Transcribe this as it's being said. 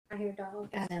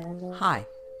Hi,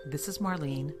 this is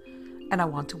Marlene, and I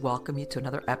want to welcome you to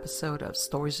another episode of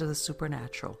Stories of the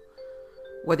Supernatural.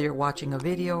 Whether you're watching a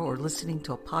video or listening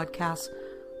to a podcast,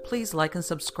 please like and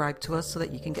subscribe to us so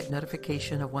that you can get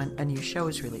notification of when a new show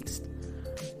is released.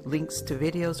 Links to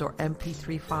videos or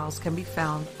MP3 files can be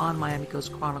found on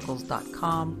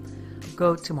MiamiGhostChronicles.com.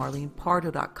 Go to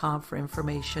MarlenePardo.com for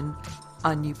information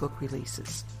on new book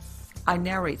releases. I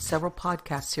narrate several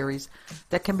podcast series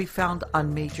that can be found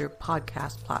on major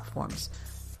podcast platforms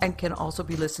and can also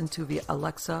be listened to via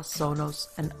Alexa, Sonos,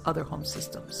 and other home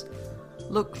systems.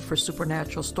 Look for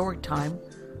Supernatural Storytime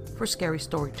for scary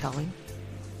storytelling,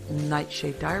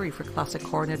 Nightshade Diary for classic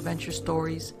horror and adventure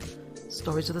stories,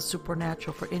 Stories of the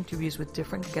Supernatural for interviews with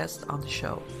different guests on the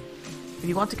show. If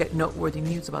you want to get noteworthy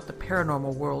news about the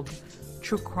paranormal world,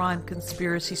 true crime,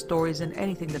 conspiracy stories, and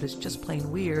anything that is just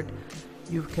plain weird,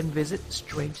 you can visit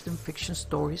Strange Than Fiction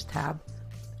Stories tab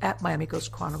at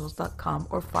MiamiGhostChronicles.com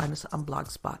or find us on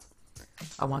Blogspot.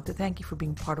 I want to thank you for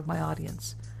being part of my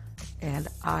audience, and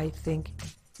I think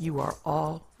you are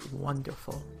all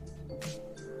wonderful.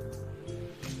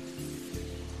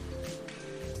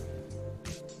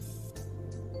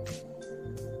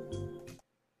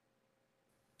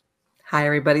 Hi,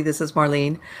 everybody. This is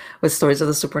Marlene with Stories of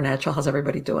the Supernatural. How's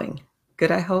everybody doing?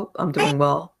 Good, I hope. I'm doing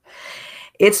well.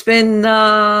 It's been,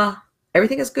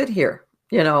 everything is good here.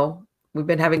 You know, we've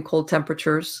been having cold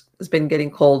temperatures. It's been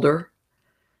getting colder.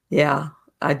 Yeah,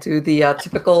 I do the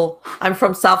typical, I'm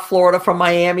from South Florida, from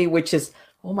Miami, which is,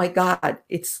 oh my God,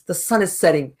 the sun is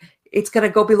setting. It's going to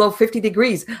go below 50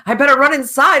 degrees. I better run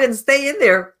inside and stay in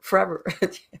there forever.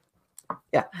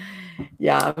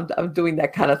 Yeah, I'm doing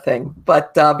that kind of thing.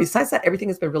 But besides that, everything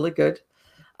has been really good.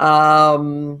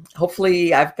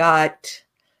 Hopefully I've got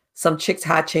some chicks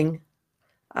hatching.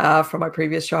 From my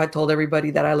previous show, I told everybody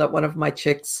that I let one of my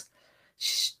chickens,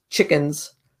 she's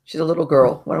a little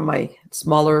girl, one of my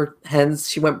smaller hens,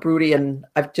 she went broody, and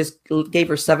I've just gave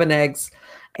her 7 eggs.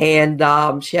 And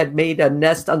she had made a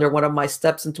nest under one of my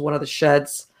steps into one of the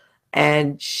sheds.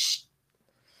 And,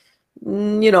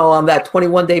 on that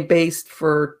 21-day base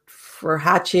for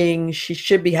hatching, she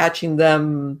should be hatching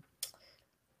them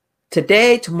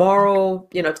today, tomorrow.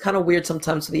 It's kind of weird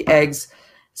sometimes with the eggs.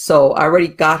 So I already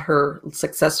got her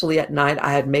successfully at night.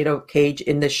 I had made a cage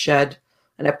in the shed,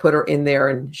 and I put her in there,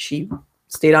 and she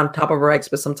stayed on top of her eggs,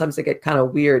 but sometimes they get kind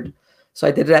of weird. So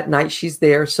I did it at night. She's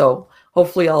there. So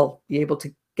hopefully I'll be able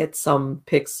to get some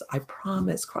pics, I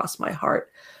promise, cross my heart,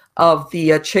 of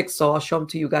the chicks. So I'll show them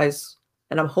to you guys.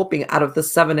 And I'm hoping out of the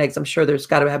 7 eggs, I'm sure there's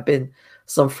got to have been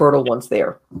some fertile ones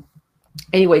there.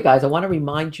 Anyway, guys, I want to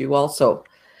remind you also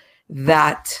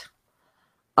that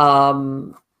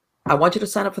I want you to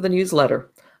sign up for the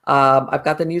newsletter. I've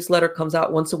got the newsletter, comes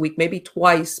out once a week, maybe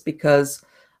twice, because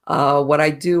what I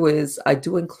do is I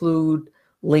do include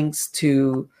links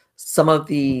to some of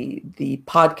the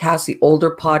podcasts, the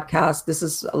older podcasts. This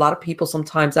is, a lot of people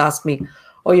sometimes ask me,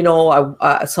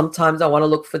 sometimes I want to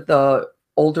look for the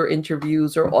older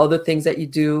interviews or other things that you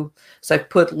do. So I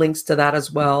put links to that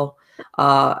as well.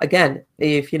 Again,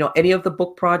 if any of the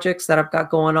book projects that I've got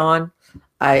going on,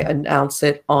 I announce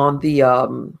it on the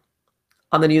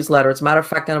newsletter. As a matter of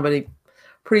fact,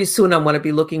 pretty soon I'm going to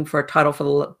be looking for a title for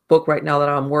the book right now that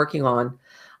I'm working on,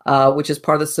 which is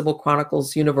part of the Sybil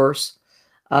Chronicles universe.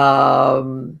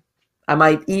 I'm just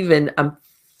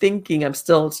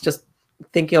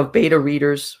thinking of beta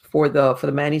readers for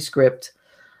the manuscript.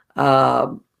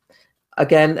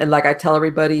 Again, and like I tell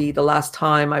everybody, the last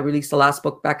time I released the last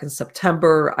book back in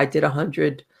September, I did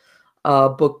 100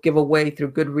 book giveaway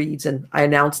through Goodreads, and I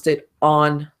announced it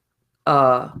on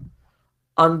the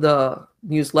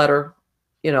newsletter,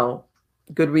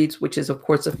 Goodreads, which is of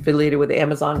course affiliated with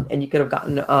Amazon, and you could have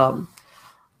gotten, one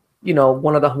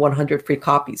of the 100 free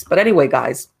copies. But anyway,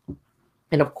 guys,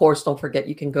 and of course, don't forget,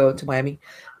 you can go to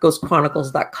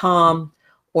MiamiGhostChronicles.com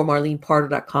or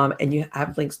MarlenePardo.com, and you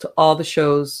have links to all the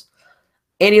shows,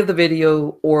 any of the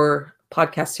video or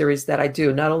podcast series that I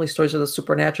do, not only Stories of the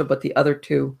Supernatural, but the other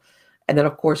 2. And then,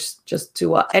 of course, just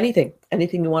to anything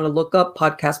you want to look up,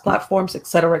 podcast platforms,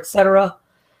 etc., etc.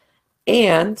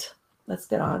 And let's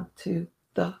get on to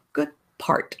the good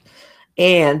part.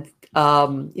 And,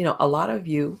 a lot of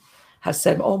you have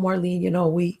said, oh,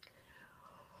 Marlene,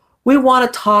 we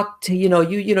want to talk to,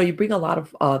 you bring a lot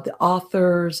of the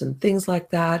authors and things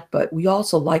like that, but we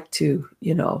also like to,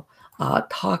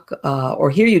 talk or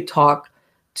hear you talk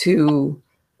to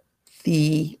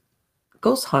the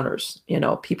ghost hunters,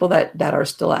 people that are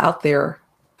still out there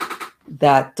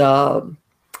that do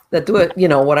it,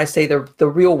 what I say, the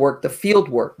real work, the field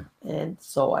work. And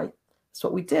so that's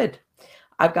what we did.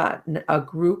 I've got a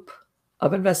group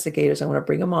of investigators. I want to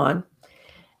bring them on.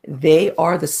 They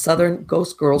are the Southern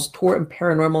Ghost Girls Tour and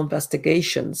Paranormal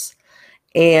Investigations.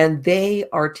 And they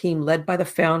are a team led by the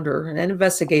founder and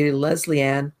investigator, Leslie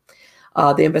Ann.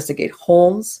 They investigate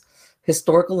homes,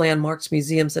 historical landmarks,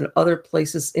 museums, and other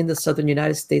places in the southern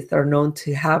United States that are known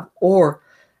to have or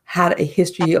had a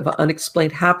history of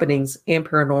unexplained happenings and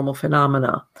paranormal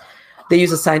phenomena. They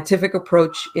use a scientific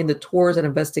approach in the tours and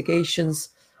investigations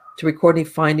to recording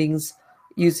findings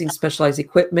using specialized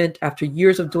equipment. After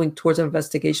years of doing tours and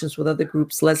investigations with other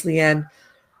groups, Leslie Ann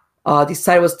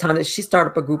decided it was time that she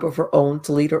started up a group of her own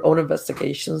to lead her own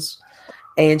investigations.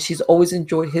 And she's always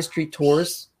enjoyed history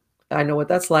tours. I know what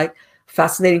that's like.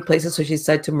 Fascinating places. So she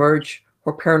decided to merge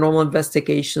her paranormal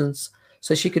investigations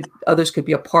so others could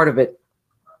be a part of it.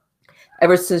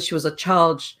 Ever since she was a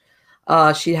child,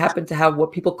 she happened to have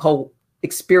what people call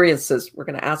experiences. We're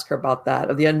going to ask her about that,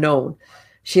 of the unknown.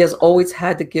 She has always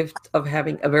had the gift of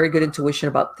having a very good intuition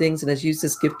about things and has used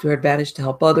this gift to her advantage to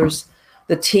help others.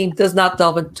 The team does not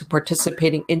delve into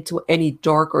participating into any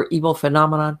dark or evil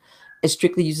phenomenon. It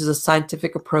strictly uses a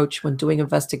scientific approach when doing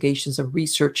investigations and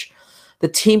research. The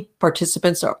team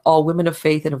participants are all women of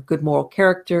faith and of good moral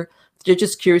character. They're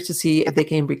just curious to see if they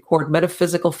can record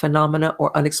metaphysical phenomena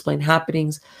or unexplained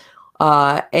happenings.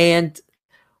 And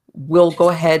we'll go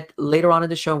ahead later on in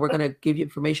the show. We're going to give you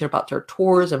information about their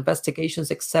tours, investigations,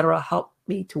 etc. Help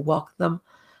me to welcome them.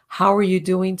 How are you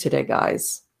doing today,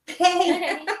 guys?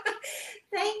 Hey,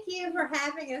 thank you for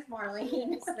having us,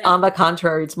 Marlene. On the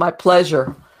contrary, it's my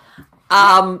pleasure.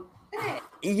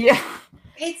 Yeah.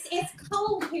 It's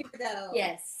cold here, though.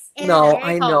 Yes. No,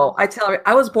 I know. I tell her,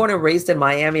 I was born and raised in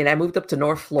Miami, and I moved up to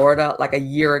North Florida like a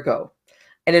year ago.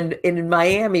 And in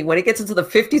Miami, when it gets into the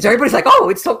 50s, everybody's like, oh,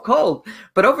 it's so cold.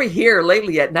 But over here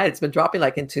lately at night, it's been dropping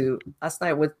like into, last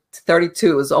night with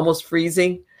 32, it was almost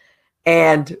freezing.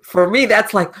 And for me,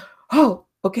 that's like, oh,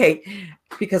 okay.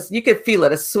 Because you can feel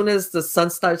it. As soon as the sun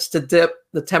starts to dip,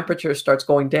 the temperature starts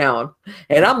going down.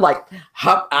 And I'm like,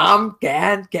 I'm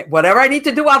get whatever I need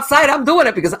to do outside, I'm doing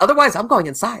it, because otherwise I'm going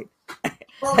inside.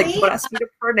 Well, Like when I speed up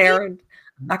for an errand,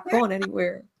 I'm not going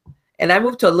anywhere. And I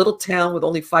moved to a little town with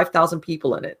only 5,000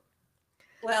 people in it.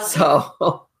 well,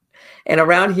 So, and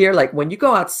around here, like when you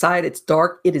go outside, it's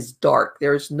dark. It is dark.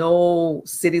 There's no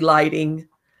city lighting,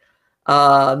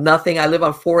 nothing. I live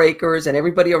on 4 acres and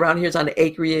everybody around here is on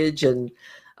acreage. And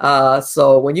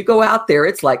so when you go out there,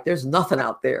 it's like there's nothing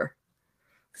out there.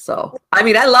 So, I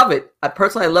mean, I love it. I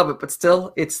personally love it, but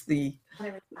still it's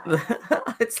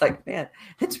it's like, man,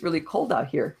 it's really cold out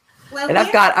here. well, And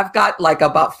I've got like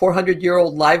about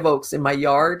 400-year-old live oaks in my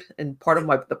yard and part of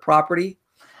the property.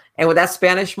 And with that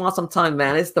Spanish moss, I'm telling you,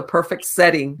 man, it's the perfect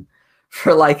setting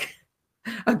for like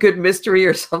a good mystery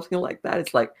or something like that.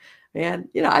 It's like, man,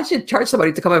 I should charge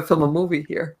somebody to come and film a movie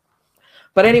here.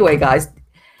 But anyway, guys,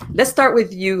 let's start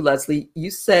with you, Leslie.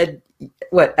 You said,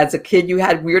 what, as a kid, you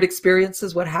had weird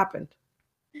experiences? What happened?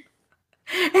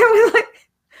 And we're like,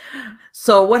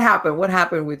 so what happened? What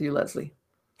happened with you, Leslie?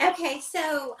 okay,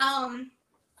 so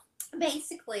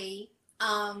basically,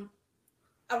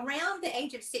 around the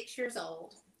age of 6 years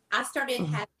old, I started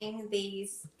having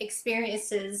these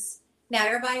experiences. Now,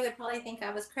 everybody would probably think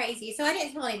I was crazy, so I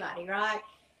didn't tell anybody, right?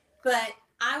 But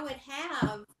I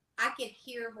could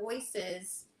hear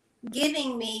voices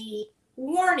giving me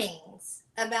warnings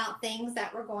about things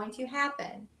that were going to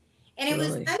happen. And it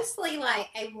was mostly like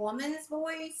a woman's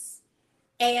voice.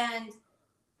 And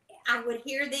I would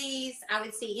hear these, I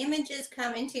would see images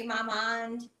come into my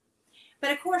mind.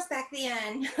 But of course, back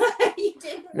then, you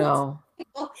didn't No.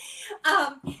 but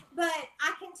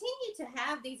I continue to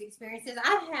have these experiences.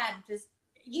 I've had just,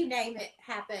 you name it,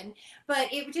 happen.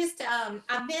 But it just,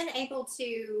 I've been able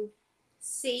to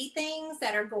see things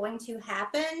that are going to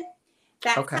happen.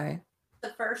 That's Okay.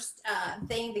 the first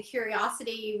thing. The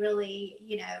curiosity really,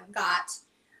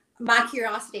 my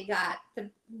curiosity got the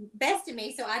best of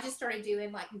me. So I just started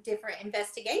doing like different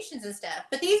investigations and stuff.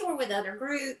 But these were with other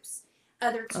groups,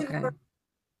 other tours. Okay.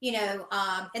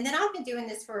 And then I've been doing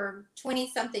this for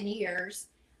 20 something years,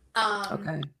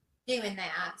 Okay. doing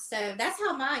that. So that's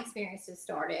how my experiences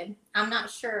started. I'm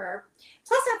not sure.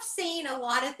 Plus I've seen a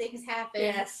lot of things happen.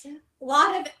 Yes. A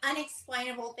lot of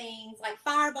unexplainable things, like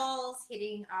fireballs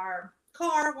hitting our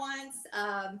car once.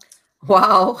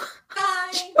 Wow.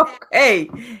 Times Okay.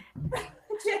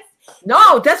 just,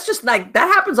 No, that's just like that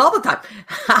happens all the time.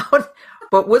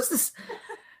 But was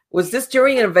this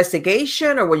during an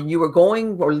investigation, or when you were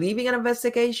going or leaving an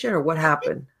investigation, or what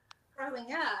happened?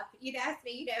 growing up, you'd ask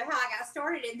me, how I got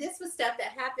started, and this was stuff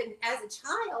that happened as a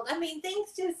child. I mean,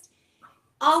 things just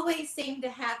always seemed to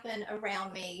happen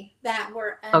around me that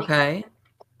were Okay.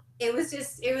 it was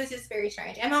just very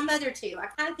strange. And my mother too. I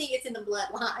kind of think it's in the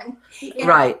bloodline.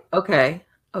 Right. Okay.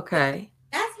 Okay.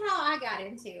 That's how I got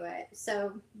into it.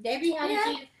 So, Debbie, how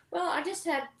did you? Well, I just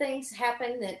had things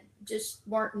happen that just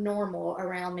weren't normal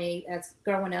around me as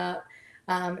growing up.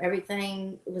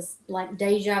 Everything was like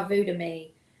deja vu to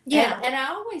me. Yeah. And I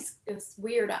always, it was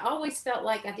weird. I always felt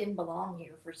like I didn't belong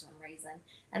here for some reason.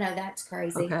 I know that's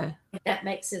crazy. Okay. That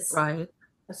makes us Right.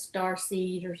 a star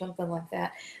seed or something like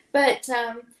that. But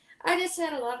I just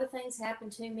had a lot of things happen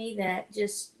to me that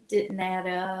just didn't add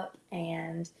up.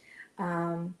 And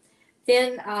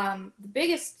then the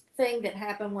biggest thing that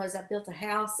happened was I built a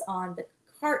house on the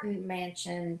Carton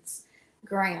Mansion's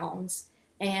grounds.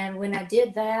 And when I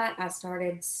did that, I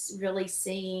started really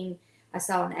seeing, I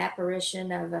saw an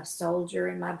apparition of a soldier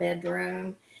in my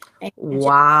bedroom. And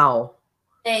Wow.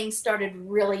 things started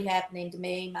really happening to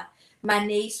me. My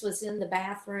niece was in the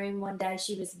bathroom one day.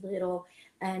 She was little.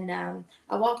 And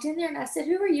I walked in there and I said,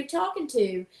 "Who are you talking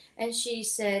to?" And she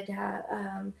said,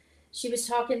 she was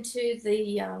talking to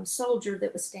the soldier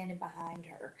that was standing behind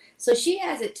her. So she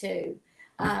has it too.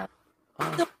 So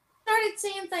I started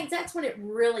seeing things. That's when it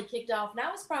really kicked off. And I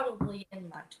was probably in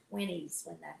my 20s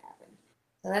when that happened.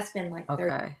 So that's been like 30.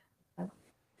 Okay.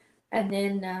 And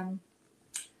then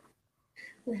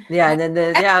Yeah, and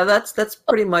then that's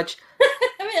pretty much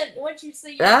I mean, once you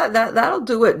see that'll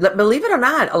do it. Believe it or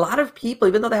not, a lot of people,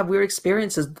 even though they have weird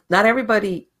experiences, not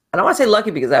everybody, I don't want to say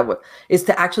lucky because that would, is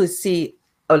to actually see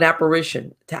an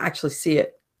apparition, to actually see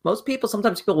it. Most people,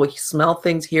 sometimes people will smell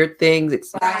things, hear things,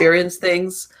 experience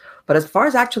things, but as far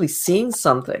as actually seeing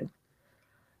something,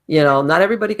 not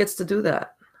everybody gets to do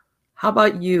that. How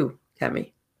about you,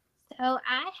 Kemi? So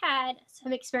I had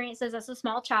some experiences as a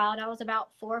small child. I was about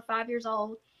 4 or 5 years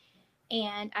old,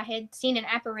 and I had seen an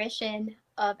apparition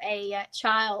of a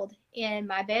child in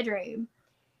my bedroom.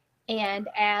 And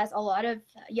as a lot of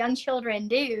young children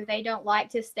do, they don't like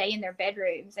to stay in their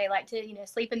bedrooms. They like to,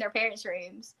 sleep in their parents'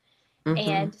 rooms. Mm-hmm.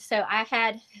 And so I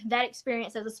had that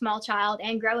experience as a small child,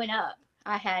 and growing up,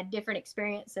 I had different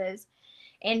experiences.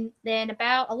 And then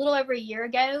about a little over a year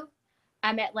ago,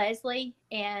 I met Leslie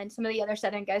and some of the other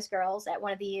Southern Ghost Girls at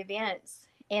one of the events.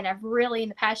 And I've really, in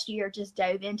the past year, just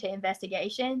dove into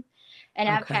investigation. And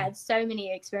I've had so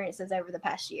many experiences over the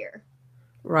past year.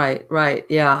 Right.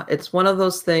 Yeah. It's one of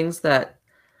those things that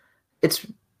it's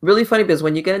really funny because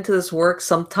when you get into this work,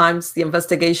 sometimes the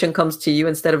investigation comes to you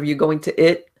instead of you going to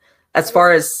it. As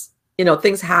far as,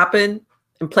 things happen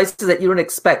in places that you don't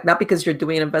expect, not because you're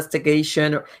doing an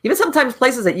investigation, or even sometimes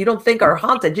places that you don't think are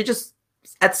haunted. You're just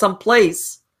at some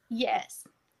place. Yes.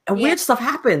 And weird stuff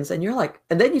happens. And you're like,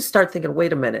 and then you start thinking,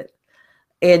 wait a minute.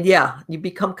 And you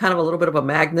become kind of a little bit of a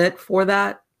magnet for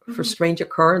that, for strange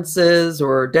occurrences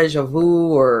or deja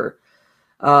vu or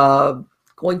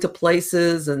going to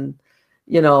places and,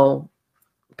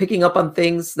 picking up on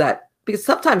things that, because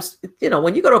sometimes,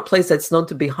 when you go to a place that's known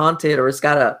to be haunted or it's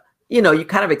got a, you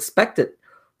kind of expect it.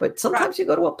 But sometimes you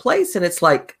go to a place and it's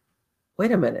like,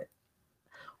 wait a minute.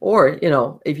 Or,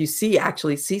 if you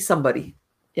actually see somebody,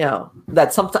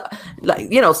 that sometimes,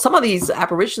 like, some of these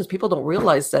apparitions, people don't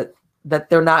realize that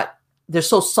they're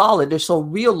so solid, they're so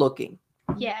real looking.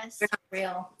 Yes. They're not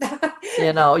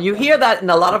real. You hear that in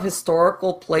a lot of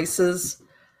historical places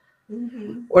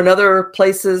or in other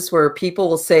places where people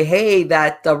will say, hey,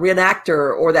 that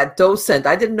reenactor or that docent,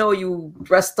 I didn't know you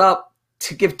dressed up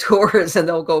to give tours. And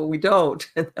they'll go, we don't.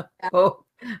 And go,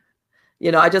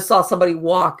 I just saw somebody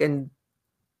walk, and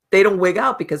they don't wig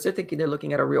out because they're thinking they're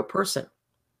looking at a real person.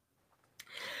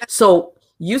 So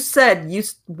you said you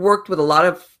worked with a lot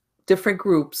of different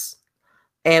groups,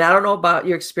 and I don't know about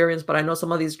your experience, but I know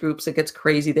some of these groups, it gets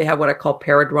crazy. They have what I call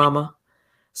paradrama.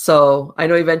 So I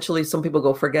know eventually some people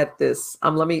go, forget this.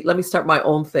 Let me start my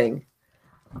own thing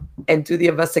and do the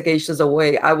investigations the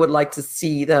way I would like to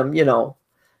see them.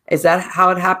 Is that how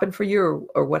it happened for you,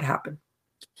 or what happened?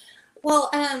 Well,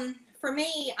 for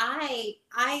me, I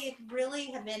really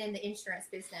have been in the insurance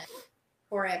business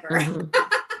forever.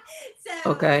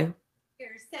 So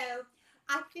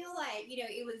I feel like,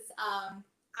 it was,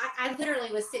 I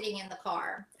literally was sitting in the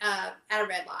car at a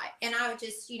red light, and I would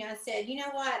just, said, you know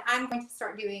what, I'm going to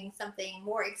start doing something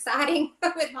more exciting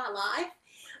with my life.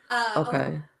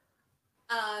 Because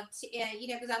I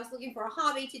was looking for a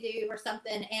hobby to do or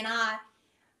something. And I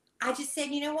just said,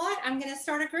 you know what, I'm going to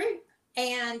start a group.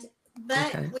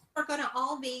 But we were going to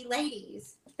all be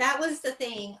ladies. That was the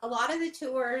thing. A lot of the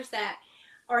tours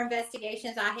or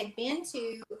investigations I had been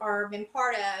to or been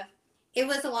part of, it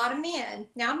was a lot of men.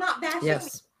 Now, I'm not bashing.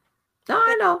 Yes. No,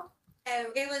 I know.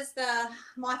 So it was the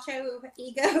macho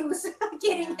egos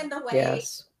getting in the way.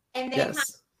 Yes. And then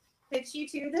put you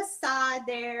to the side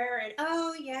there, and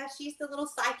oh yeah, she's the little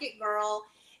psychic girl.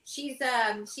 She's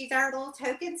our little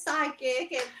token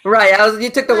psychic, and Right. You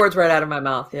took the words right out of my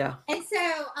mouth. Yeah. and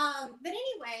so but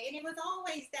anyway, and it was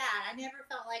always that. I never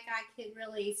felt like I could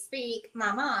really speak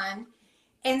my mind.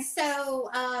 And so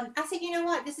I said, you know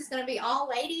what, this is going to be all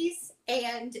ladies,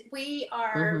 and we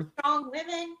are strong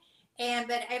women,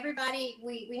 but everybody,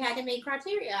 we had to meet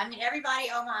criteria. I mean,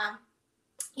 everybody on my,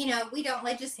 we don't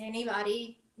let just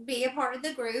anybody be a part of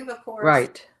the group, of course.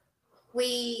 Right.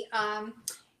 We,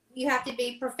 you have to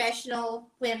be professional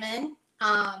women,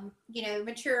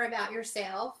 mature about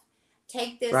yourself,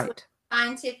 take this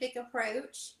scientific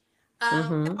approach.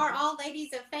 Are all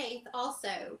ladies of faith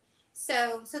also.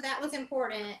 So that was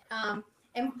important.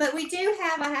 But we do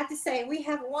have, I have to say, we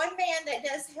have one man that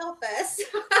does help us.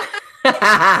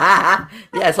 Yeah,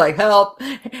 it's like help.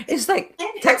 It's like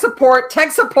tech support.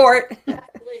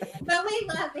 But we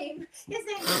love him. His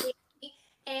name is Danny,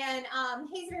 and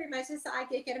he's very much a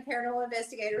psychic and a paranormal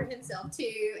investigator himself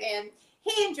too. And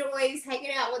he enjoys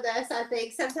hanging out with us, I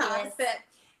think, sometimes. Yes.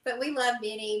 But we love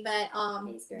Benny. But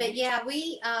yeah,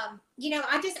 we I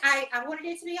wanted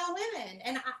it to be all women,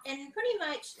 and pretty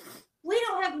much we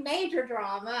don't have major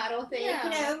drama. I don't think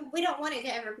we don't want it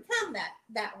to ever become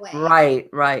that way. Right.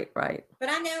 But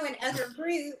I know in other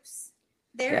groups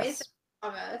there is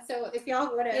drama. So if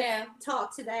y'all want to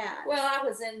talk to that. Well, I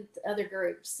was in other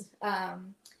groups.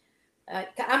 I'm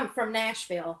from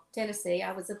Nashville, Tennessee.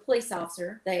 I was a police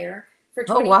officer there for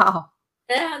 20 Oh wow.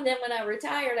 And then when I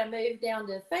retired, I moved down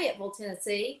to Fayetteville,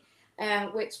 Tennessee,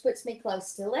 which puts me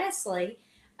close to Leslie.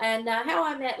 And how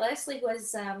I met Leslie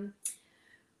was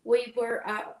we were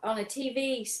on a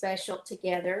TV special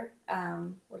together.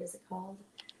 What is it called?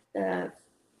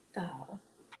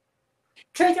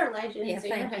 Truth or Legends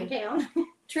in your thank you. hometown.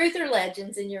 Truth or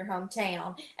Legends in Your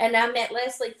Hometown. And I met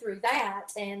Leslie through that,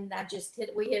 and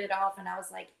we hit it off, and I was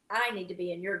like, I need to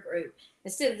be in your group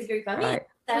instead of the group I'm in.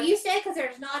 Well, you said because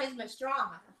there's not as much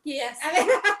drama. Yes. There's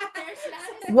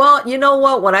not as Well, you know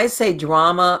what? When I say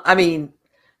drama, I mean,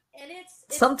 and it's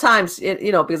sometimes,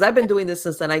 because I've been doing this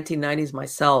since the 1990s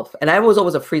myself, and I was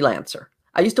always a freelancer.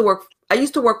 I used to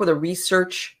work with a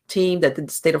research team that did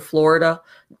the state of Florida.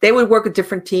 They would work with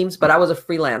different teams, but I was a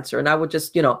freelancer, and I would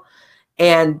just,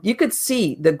 and you could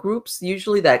see the groups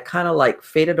usually that kind of like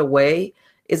faded away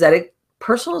is that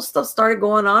personal stuff started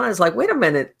going on. It's like, wait a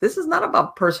minute, this is not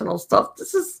about personal stuff.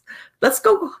 Let's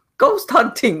go ghost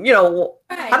hunting.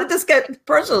 How did this get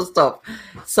personal stuff?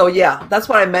 So yeah, that's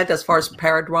what I meant as far as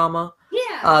paradrama.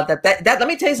 Yeah. That let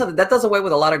me tell you something. That does away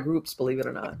with a lot of groups, believe it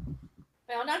or not.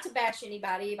 Well, not to bash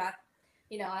anybody, but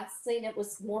I've seen it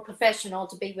was more professional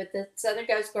to be with the Southern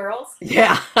Ghost Girls.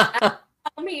 Yeah.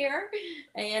 I'm here,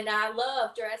 and I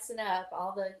love dressing up.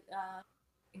 All the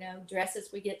dresses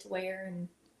we get to wear and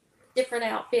different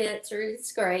outfits,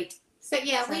 it's great. So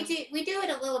yeah, we do it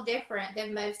a little different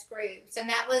than most groups, and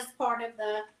that was part of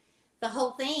the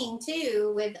whole thing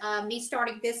too. With me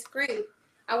starting this group,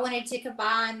 I wanted to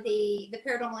combine the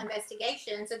paranormal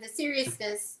investigations and the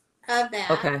seriousness of that.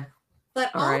 Okay.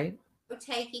 But all also right.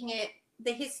 taking it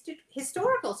the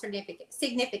historical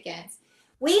significance.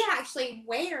 We actually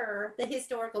wear the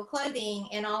historical clothing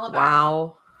in all of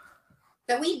our.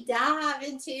 So we dive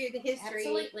into the history.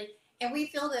 Absolutely. And we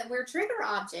feel that we're trigger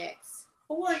objects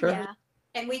for Sure. them.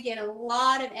 And we get a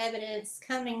lot of evidence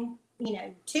coming,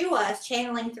 to us,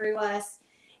 channeling through us.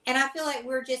 And I feel like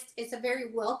it's a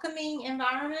very welcoming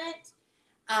environment.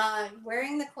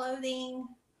 Wearing the clothing.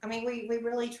 I mean, we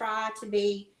really try to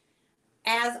be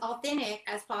as authentic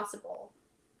as possible.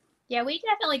 Yeah, we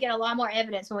definitely get a lot more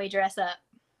evidence when we dress up.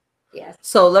 Yes.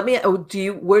 So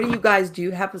where do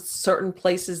you have certain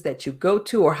places that you go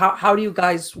to, or how do you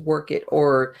guys work it?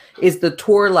 Or is the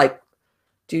tour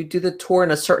do you do the tour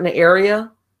in a certain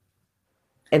area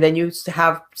and then you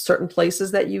have certain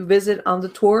places that you visit on the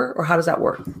tour, or how does that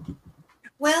work?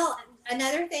 Well,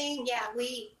 another thing,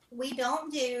 we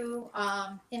don't do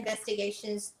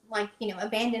investigations like,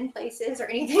 abandoned places or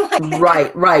anything like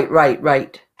that.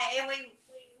 Right. And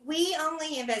we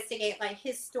only investigate like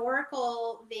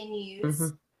historical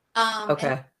venues. Okay.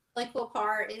 And the really cool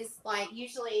part is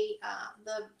usually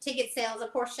the ticket sales, a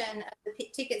portion of the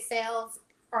ticket sales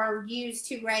are used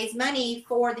to raise money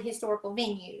for the historical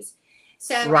venues.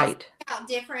 So right. Out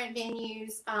different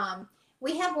venues.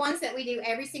 We have ones that we do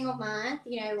every single month,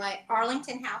 like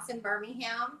Arlington House in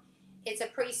Birmingham. It's a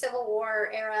pre-Civil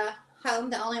War era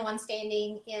home, the only one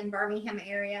standing in Birmingham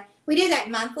area. We do that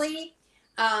monthly.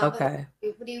 Okay.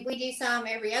 We do some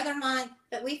every other month,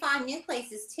 but we find new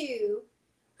places too.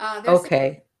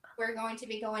 Okay. we're going to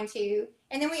be going to.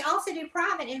 And then we also do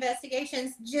private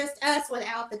investigations, just us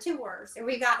without the tours. And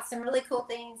we've got some really cool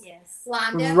things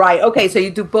lined up. Right. Okay. So you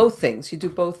do both things. You do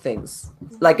both things.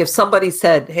 Like if somebody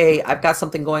said, "Hey, I've got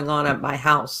something going on at my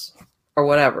house," or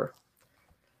whatever,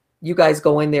 you guys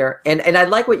go in there. And I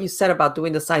like what you said about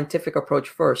doing the scientific approach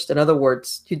first. In other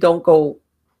words, you don't go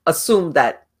assume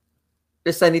that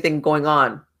there's anything going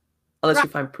on unless you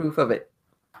find proof of it.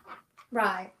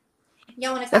 Right.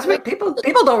 Y'all want to That's right. People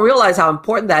don't realize how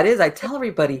important that is. I tell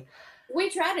everybody. We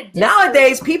try to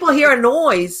Nowadays, people hear a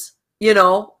noise, you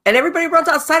know, and everybody runs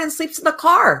outside and sleeps in the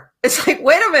car. It's like,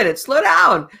 wait a minute, slow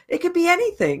down. It could be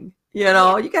anything, you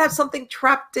know. You can have something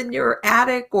trapped in your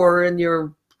attic or in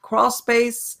your crawl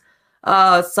space.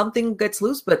 Something gets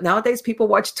loose. But nowadays, people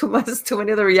watch too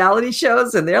many of the reality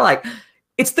shows, and they're like,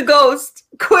 it's the ghost,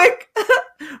 quick.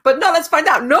 But no, let's find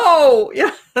out. No.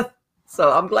 Yeah. So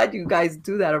I'm glad you guys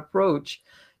do that approach.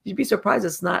 You'd be surprised.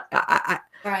 It's not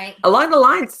right along the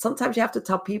lines. Sometimes you have to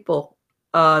tell people,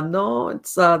 no,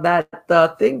 it's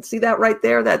that thing. See that right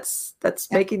there? That's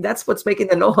what's making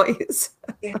the noise.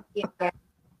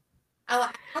 A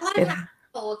lot of times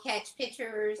people will catch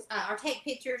pictures or take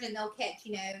pictures, and they'll catch,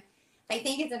 you know, they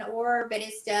think it's an orb, but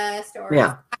it's dust. Or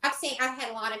I've had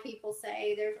a lot of people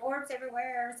say there's orbs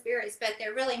everywhere, spirits, but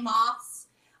they're really moths,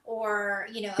 or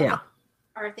you know,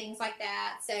 or things like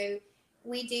that. So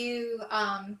we do,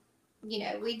 you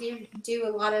know, we do a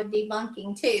lot of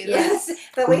debunking too. Yes,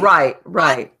 but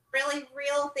right. Really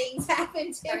real things happen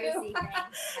too. Crazy things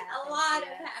a lot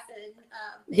have happened.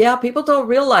 Yeah, people don't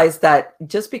realize that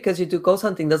just because you do ghost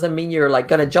hunting doesn't mean you're like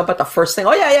gonna jump at the first thing.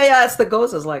 Oh yeah, it's the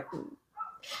ghost. It's like,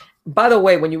 by the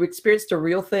way, when you experience the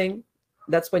real thing,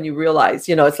 that's when you realize,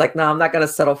 you know, it's like, no, I'm not gonna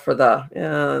settle for the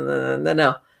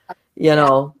no, you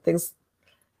know, things.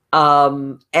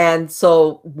 And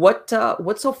so what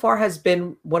so far has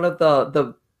been one of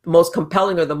the most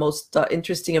compelling or the most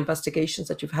interesting investigations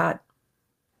that you've had?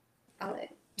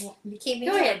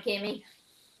 Go ahead, Kimmy.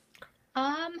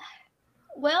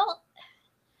 Well,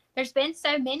 there's been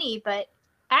so many, but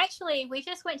actually we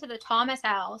just went to the Thomas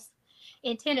House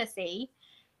in Tennessee,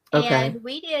 and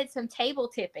we did some table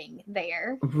tipping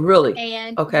there. Really?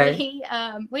 And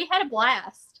we had a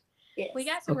blast. Yes. We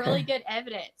got some really good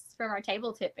evidence from our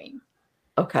table tipping.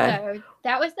 Okay. So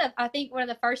that was I think one of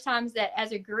the first times that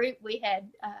as a group we had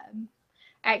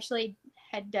actually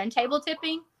had done table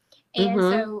tipping. And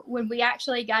so when we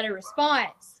actually got a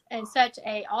response, and such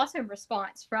a awesome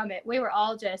response from it, we were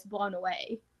all just blown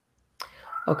away.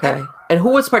 Okay. And who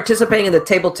was participating in the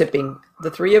table tipping?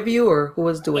 The three of you, or who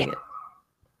was doing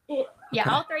it? Yeah,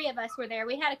 all three of us were there.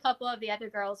 We had a couple of the other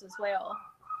girls as well.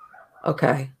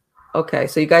 Okay.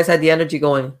 So you guys had the energy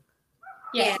going.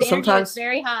 Yeah, the energy was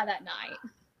very high that night.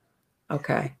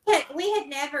 Okay. But we had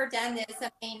never done this. I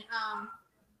mean,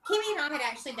 Kimmy and I had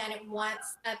actually done it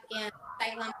once up in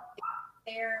Salem.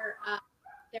 There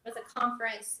was a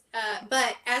conference,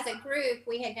 but as a group,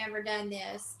 we had never done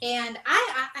this. And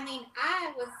I mean,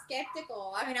 I was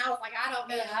skeptical. I mean, I was like, I don't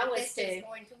know how this is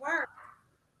going to work.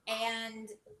 And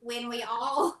when we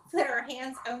all put our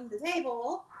hands on the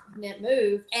table, and it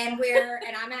moved, and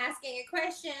I'm asking it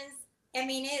questions. I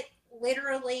mean, it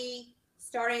literally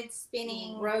started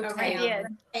spinning,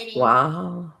 rotating.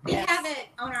 Wow. We have it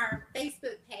on our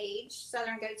Facebook page,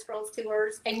 Southern Ghost Scrolls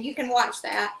Tours, and you can watch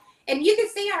that. And you can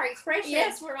see our expressions.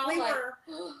 Yes, we're all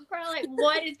like,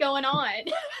 what is going on?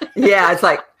 Yeah, it's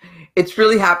like, it's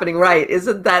really happening, right?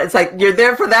 Isn't that? It's like you're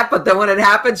there for that, but then when it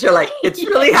happens, you're like, it's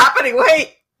really happening.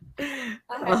 Wait.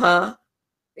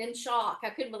 In shock. I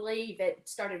couldn't believe it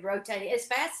started rotating as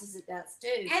fast as it does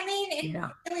too. I mean,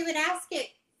 we would ask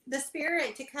the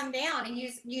spirit to come down and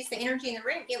use the energy in the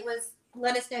room. It was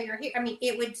let us know you're here. I mean,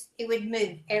 it would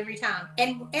move every time,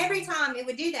 and every time it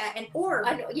would do that. An orb,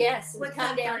 would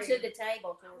come down to the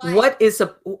table. What is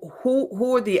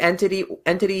who are the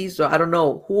entities? Or I don't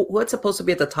know what's supposed to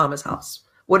be at the Thomas House.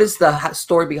 What is the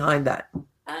story behind that?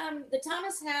 The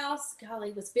Thomas House,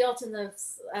 golly, was built in the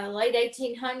late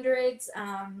 1800s.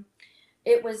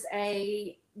 It was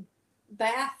a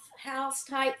bath house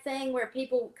type thing where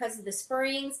people, because of the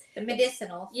springs, the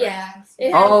medicinal springs.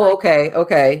 Yeah.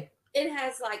 Okay. It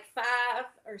has like 5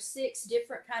 or 6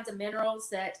 different kinds of minerals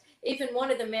that even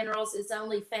one of the minerals is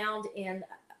only found in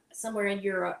somewhere in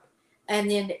Europe.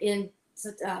 And then in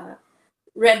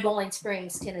Red Bowling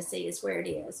Springs, Tennessee is where it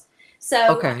is.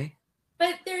 So,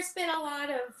 but there's been a lot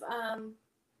of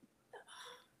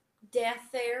death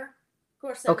there. Of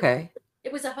course,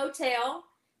 it was a hotel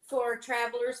for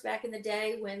travelers back in the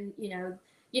day when, you know,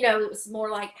 it was more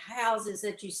like houses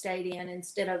that you stayed in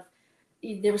instead of,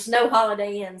 there was no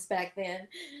Holiday Inns back then.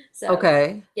 So,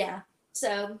 yeah.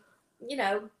 So, you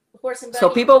know, horse and buggy. So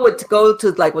people would go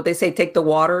to, like what they say, take the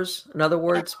waters, in other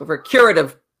words, for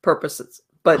curative purposes.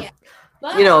 But, Yeah.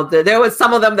 But, you know, there was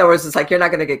some of them that was just like, you're not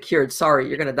going to get cured. Sorry,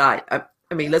 you're going to die.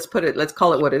 I mean, let's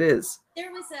call it what it is.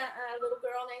 there was a little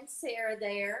girl named Sarah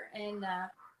there, and I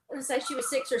want to say she was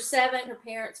 6 or 7. Her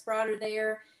parents brought her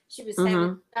there. She was having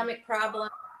a stomach problem.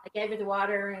 I gave her the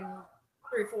water, and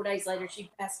 3 or 4 days later,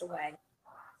 she passed away.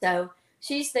 So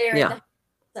she's there. Yeah.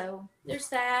 So there's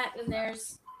that, and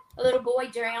there's a little boy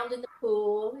drowned in the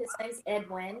pool. His name's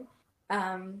Edwin.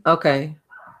 Okay.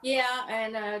 Yeah,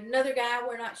 and another guy,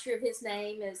 we're not sure of his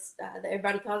name, is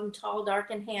everybody calls him Tall,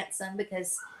 Dark, and Handsome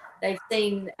because they've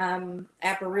seen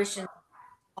apparitions,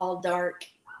 all dark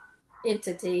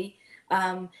entity.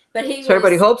 But he So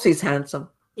everybody hopes he's handsome.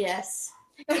 yes.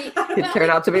 It turned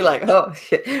out to be like, oh,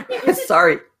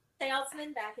 sorry.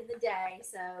 Salesman back in the day.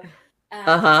 So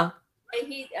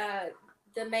he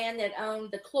the man that owned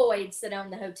the Cloyds that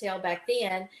owned the hotel back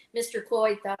then, Mr.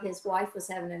 Cloyd thought his wife was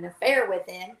having an affair with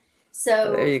him.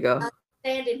 So there you go.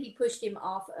 And he pushed him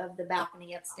off of the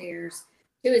balcony upstairs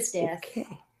to his death. Okay.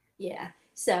 Yeah.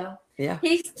 So Yeah.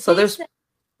 there's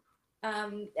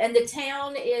and the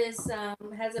town is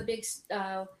has a big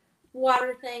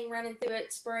water thing running through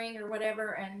it, spring or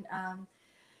whatever, and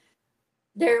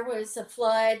there was a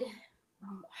flood.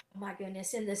 Oh my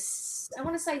goodness, in I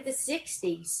want to say the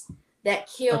 60s that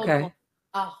killed a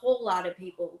whole lot of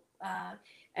people,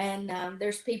 and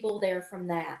there's people there from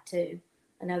that too.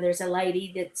 I know there's a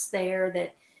lady that's there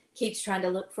that keeps trying to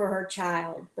look for her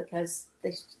child because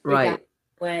they got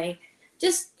away.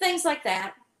 Just things like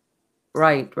that.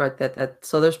 Right. That.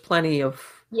 So there's plenty of.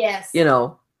 Yes. You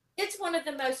know. It's one of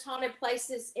the most haunted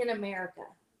places in America.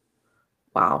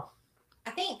 Wow. I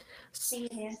think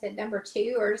CNN said number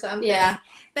 2 or something. Yeah.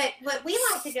 But we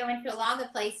like to go into a lot of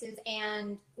the places,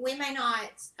 and we may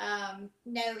not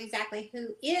know exactly who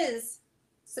is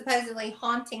supposedly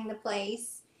haunting the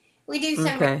place. We do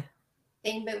some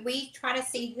thing, but we try to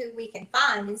see who we can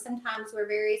find, and sometimes we're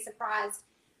very surprised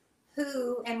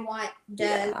who and what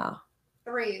does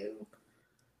through.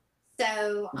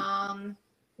 So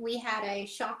we had a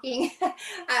shocking,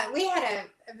 we had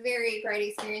a very great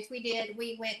experience.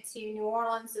 We went to New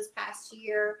Orleans this past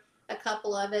year, a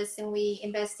couple of us, and we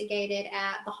investigated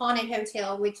at the Haunted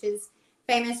Hotel, which is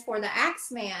famous for the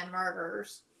Axeman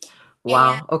murders.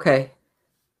 Wow.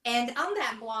 And on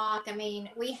that block, I mean,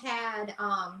 we had,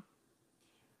 I'm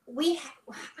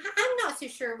not so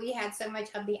sure we had so much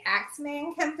of the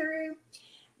Axeman come through,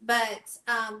 but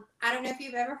I don't know if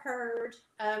you've ever heard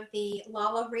of the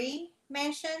Lalaurie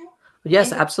mansion.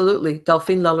 Yes, absolutely.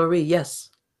 Delphine Lalaurie, yes.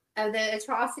 Of the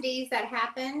atrocities that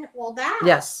happened. Well, that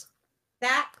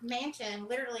mansion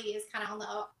literally is kind of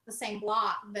on the same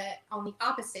block, but on the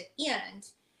opposite end.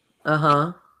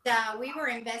 We were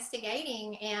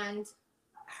investigating, and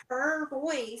her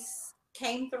voice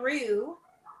came through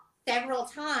several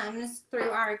times through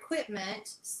our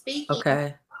equipment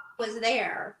speaking. Was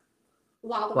there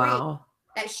Lalaurie,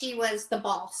 that she was the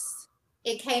boss.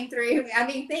 It came through. I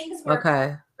mean, things were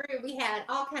through. We had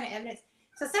all kind of evidence.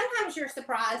 So sometimes you're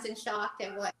surprised and shocked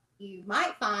at what you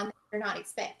might find that you're not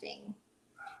expecting.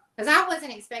 Because I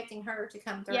wasn't expecting her to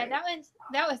come through. Yeah,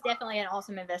 that was definitely an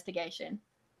awesome investigation.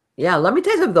 Yeah, let me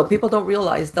tell you something though. People don't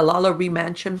realize the Lalaurie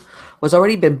mansion was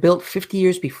already been built 50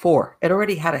 years before. It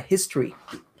already had a history.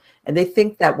 And they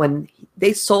think that when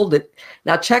they sold it,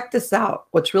 now check this out.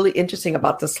 What's really interesting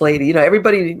about this lady, you know,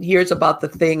 everybody hears about the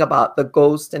thing about the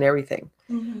ghost and everything.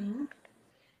 Mm-hmm.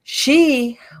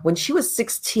 When she was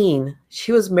 16,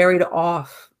 she was married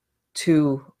off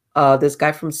to this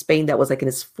guy from Spain that was like in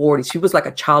his 40s. She was like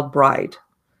a child bride.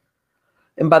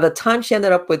 And by the time she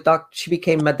ended up with she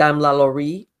became Madame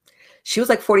Lalaurie, she was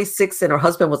like 46 and her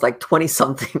husband was like 20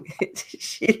 something.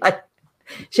 she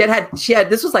had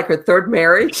this was like her third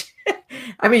marriage.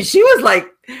 I mean, she was like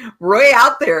way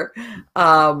out there.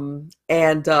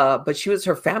 But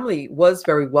her family was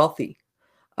very wealthy.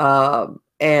 That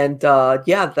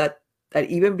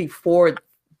even before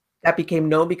that became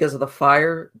known because of the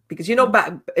fire, because, you know,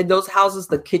 back in those houses,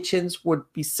 the kitchens would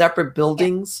be separate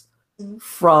buildings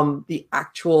from the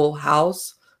actual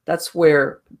house. That's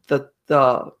where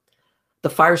the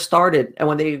fire started. And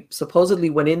when they supposedly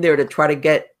went in there to try to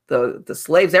get the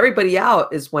slaves, everybody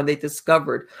out, is when they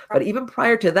discovered. But even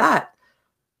prior to that,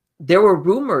 there were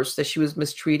rumors that she was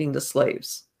mistreating the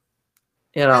slaves.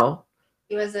 You know,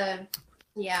 it was and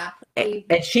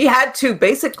she had to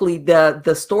basically.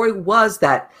 The story was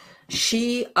that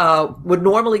she would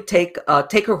normally take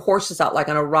her horses out, like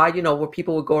on a ride, you know, where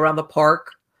people would go around the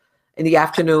park in the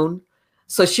afternoon.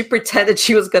 So she pretended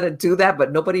she was going to do that,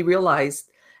 but nobody realized.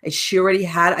 And she already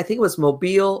had, I think it was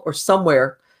Mobile or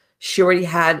somewhere, she already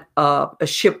had a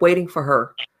ship waiting for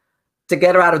her to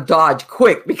get her out of Dodge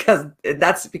quick, because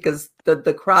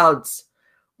the crowds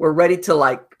were ready to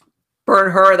like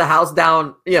burn her, the house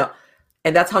down,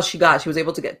 and that's how she was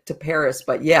able to get to Paris.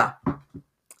 But yeah,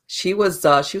 she was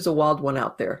a wild one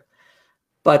out there.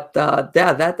 But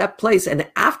yeah, that place, and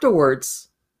afterwards,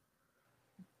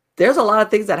 there's a lot of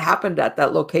things that happened at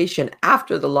that location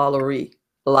after the La Laurie.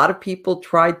 A lot of people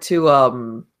tried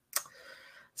to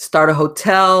start a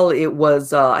hotel. It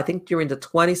was, I think during the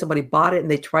 20s, somebody bought it and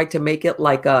they tried to make it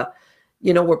like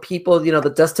where people,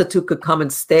 the destitute could come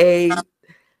and stay. A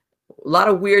lot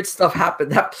of weird stuff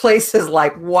happened. That place is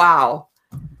like, wow.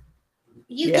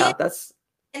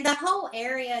 And the whole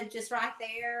area just right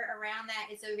there around that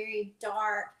is a very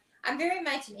dark. I'm very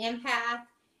much an empath,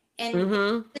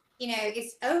 and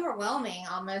it's overwhelming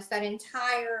almost, that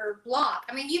entire block.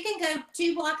 I mean, you can go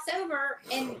 2 blocks over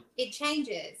and it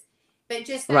changes, but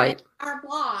just that entire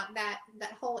block, that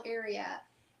whole area,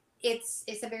 it's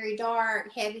a very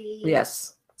dark, heavy, very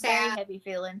heavy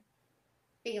feeling.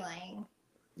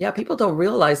 Yeah, people don't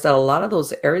realize that a lot of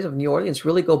those areas of New Orleans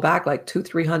really go back like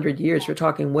 200-300 years. You're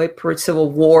talking way pre-Civil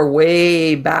War,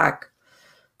 way back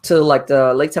to like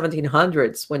the late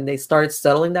 1700s when they started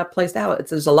settling that place. Now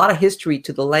there's a lot of history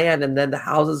to the land and then the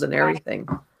houses and everything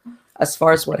as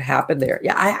far as what happened there.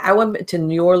 Yeah, I went to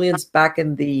New Orleans back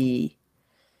in the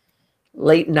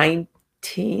late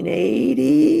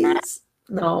 1980s.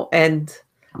 No, and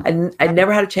I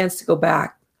never had a chance to go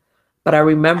back, but I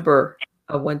remember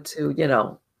I went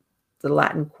to, the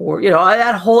Latin Quarter,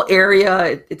 that whole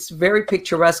area. It's very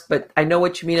picturesque, but I know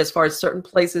what you mean as far as certain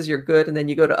places you're good, and then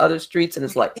you go to other streets and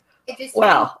it's like,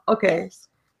 wow, okay.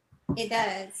 It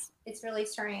does. It's really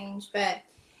strange, but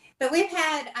we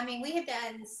have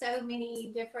done so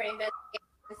many different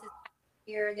investigations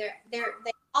here.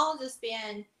 They've all just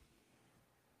been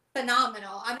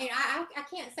phenomenal. I mean, I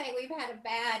can't say we've had a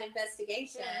bad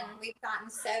investigation. We've gotten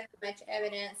so much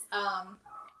evidence.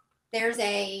 There's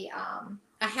a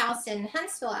house in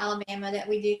Huntsville, Alabama that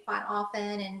we do quite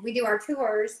often, and we do our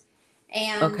tours,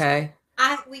 and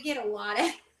we get a lot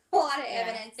of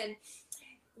evidence, and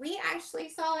we actually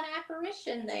saw an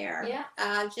apparition there.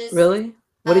 Really?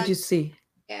 What did you see?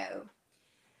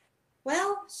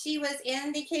 Well, she was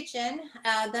in the kitchen.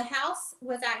 The house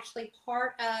was actually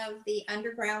part of the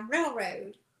Underground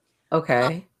Railroad.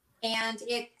 Okay. And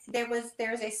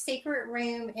there's a secret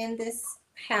room in this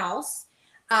house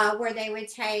where they would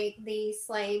take the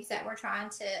slaves that were trying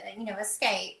to,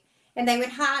 escape, and they would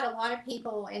hide a lot of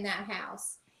people in that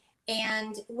house.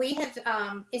 And we have,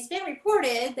 it's been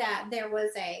reported that there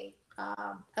was a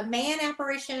man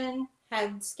apparition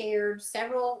had scared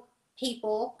several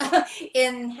people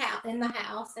in the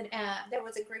house, and there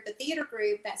was a theater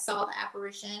group that saw the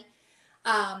apparition.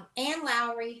 Anne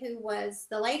Lowry, who was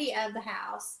the lady of the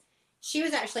house, she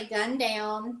was actually gunned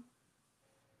down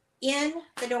in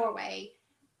the doorway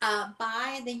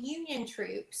by the Union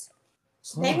troops.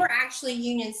 They were actually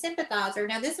Union sympathizers.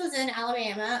 Now, this was in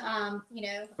Alabama,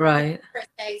 right,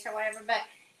 states or whatever, but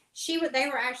they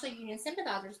were actually Union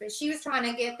sympathizers, but she was trying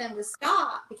to get them to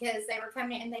stop because they were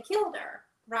coming in, and they killed her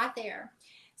right there.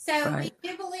 So we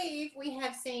do believe we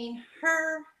have seen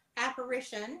her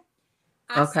apparition.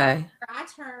 I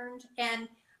turned, and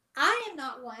I am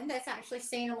not one that's actually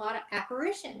seen a lot of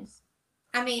apparitions.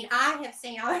 I mean, I have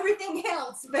seen everything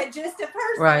else, but just a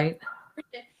person. Right.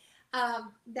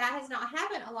 That has not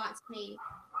happened a lot to me.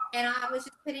 And I was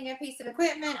just putting a piece of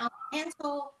equipment on the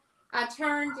mantle. I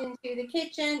turned into the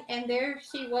kitchen, and there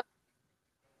she was.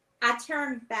 I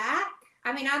turned back.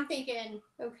 I mean, I'm thinking,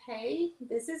 okay,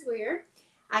 this is weird.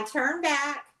 I turned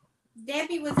back.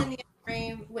 Debbie was in the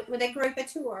room with a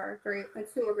tour group.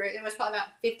 It was probably about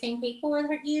 15 people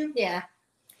with you. Yeah.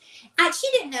 She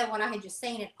didn't know what I had just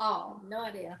seen at all. No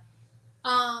idea.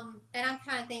 And I'm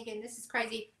kind of thinking, this is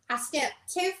crazy. I stepped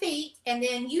 2 feet, and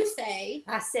then you say,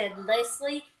 I said,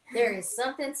 Leslie, there is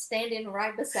something standing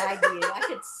right beside you. I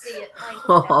could see it.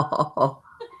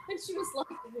 And she was like,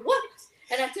 what?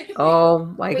 And I took a picture. Oh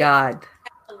my God.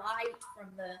 The light from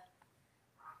it.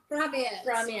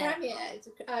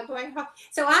 Going home.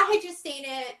 So I had just seen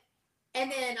it,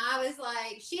 and then I was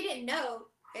like, she didn't know,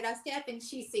 and I step and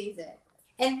she sees it.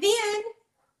 And then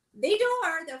the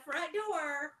front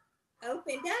door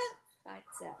opened up by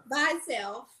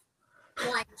itself,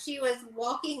 like she was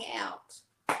walking out.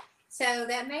 So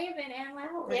that may have been Anne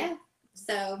Lowry. Yeah.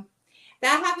 So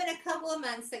that happened a couple of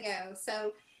months ago.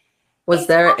 So was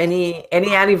there any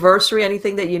anniversary,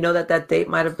 anything that that date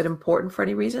might have been important for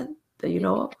any reason that you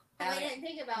know of? I didn't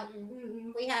think about.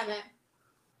 We haven't.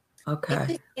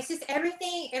 Okay. It's just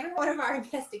everything. Every one of our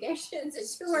investigations and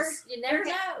tours, You never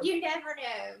know. You never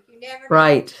know. You never know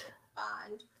Right. what you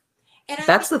find. And I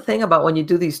That's the thing about when you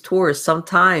do these tours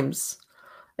sometimes.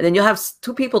 And then you'll have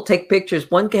two people take pictures.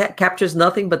 One captures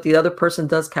nothing, but the other person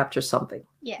does capture something.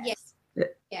 Yes.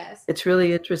 yes. It's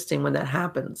really interesting when that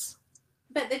happens.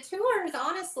 But the tours,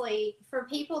 honestly, for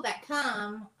people that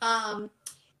come, a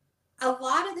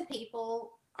lot of the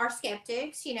people are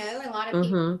skeptics, you know, and a lot of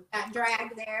people got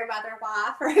dragged there by their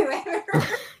wife or whoever.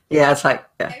 Yeah, it's like,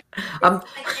 yeah.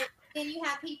 Then you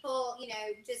have people, you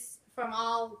know, just from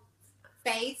all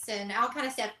faiths and all kind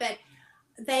of stuff, but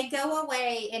they go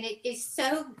away and it is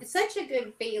such a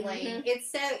good feeling.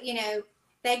 It's so, you know,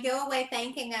 they go away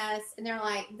thanking us and they're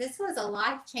like, this was a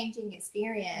life-changing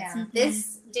experience. Yeah.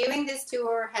 Doing this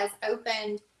tour has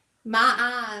opened my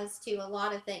eyes to a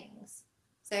lot of things.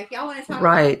 So if y'all want to talk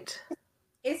right.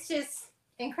 it's just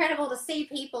incredible to see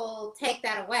people take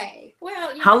that away.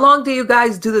 Well, how long do you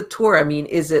guys do the tour? I mean,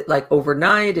 is it like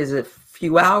overnight? Is it a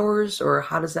few hours, or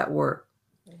how does that work?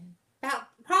 About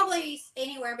probably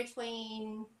anywhere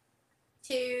between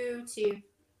 2 to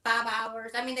 5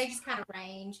 hours. I mean, they just kind of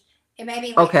range. It may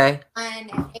be like Okay.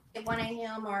 1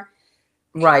 a.m. or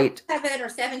Right. 7 or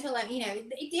 7 to 11. You know,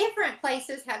 different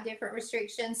places have different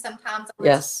restrictions sometimes.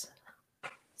 Yes.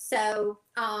 So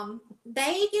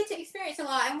they get to experience a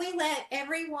lot, and we let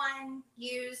everyone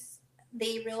use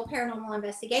the real paranormal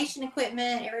investigation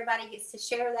equipment. Everybody gets to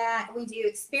share that. We do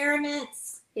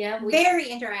experiments. Yeah, Very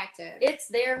interactive. It's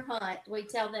their hunt. We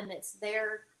tell them it's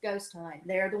their ghost hunt.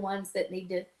 They're the ones that need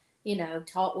to, you know,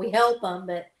 talk. We help them,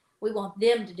 but we want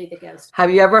them to do the ghost hunt.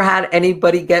 Have you ever had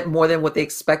anybody get more than what they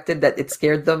expected that it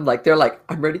scared them? Like they're like,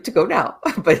 I'm ready to go now.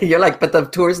 But you're like, but the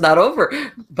tour's not over.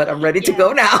 But I'm ready to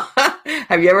go now.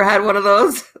 Have you ever had one of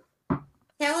those?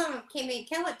 Tell them, Kimmy,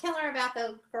 tell her about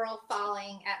the girl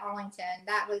falling at Arlington.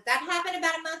 That happened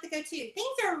about a month ago too.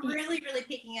 Things are really, really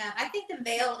picking up. I think the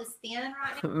veil is thin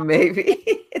right now.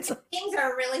 Maybe. Things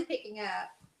are really picking up.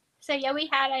 So yeah, we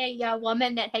had a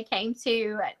woman that had came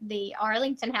to the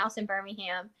Arlington house in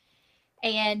Birmingham,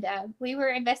 and we were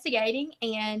investigating,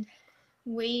 and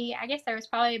I guess there was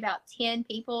probably about 10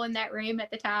 people in that room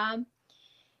at the time,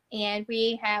 and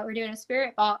we're doing a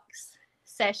spirit box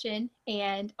session,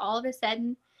 and all of a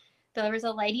sudden there was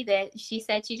a lady that she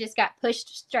said she just got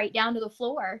pushed straight down to the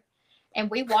floor, and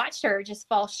we watched her just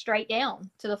fall straight down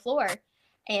to the floor,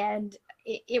 and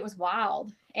it was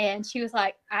wild. And she was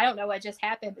like, I don't know what just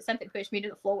happened, but something pushed me to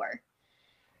the floor.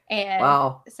 And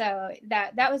wow. So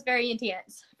that was very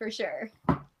intense for sure.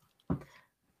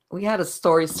 We had a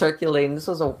story circulating. This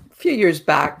was a few years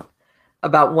back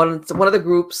about one of the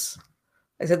groups.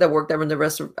 I said that worked there in the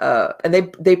rest of, and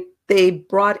they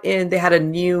brought in. They had a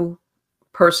new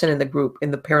person in the group,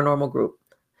 in the paranormal group,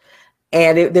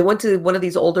 and they went to one of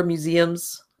these older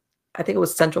museums. I think it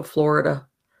was Central Florida,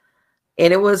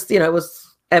 and it was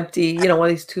empty. One of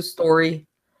these 2-story.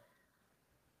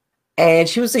 And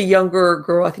she was a younger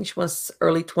girl. I think she was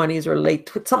early 20s or late,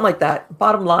 something like that.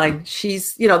 Bottom line,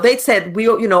 she's, they said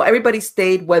everybody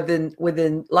stayed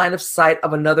within line of sight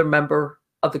of another member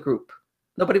of the group.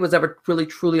 Nobody was ever really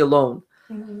truly alone.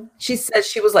 Mm-hmm. She says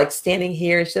she was like standing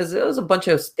here. She says it was a bunch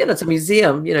of, it's a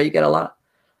museum. You get a lot.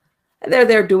 And they're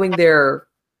there doing their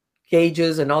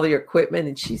gauges and all their equipment.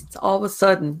 And she's all of a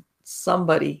sudden,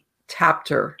 somebody tapped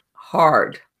her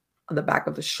hard on the back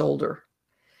of the shoulder.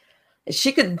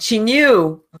 She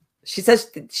knew, she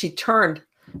says she turned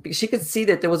because she could see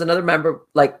that there was another member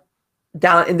like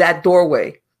down in that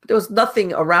doorway, but there was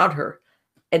nothing around her.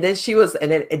 And then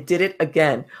and then it did it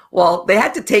again. Well, they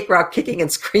had to take her out kicking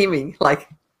and screaming. Like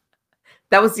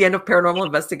that was the end of paranormal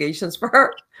investigations for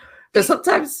her. Because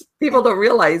sometimes people don't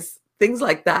realize things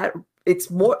like that. It's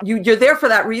more, you're there for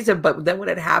that reason, but then when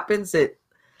it happens,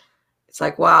 it's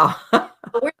like, wow.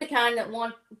 We're the kind that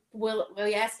we'll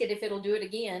ask it if it'll do it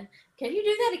again. Can you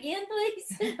do that again,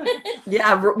 please?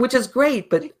 Yeah, which is great.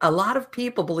 But a lot of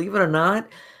people, believe it or not,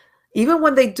 even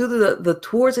when they do the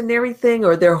tours and everything,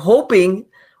 or they're hoping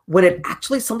when it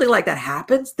actually something like that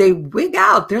happens, they wig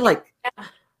out. They're like,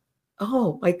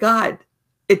 oh my God,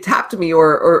 it tapped me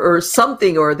or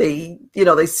something, or they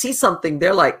see something.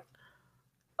 They're like,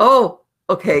 oh,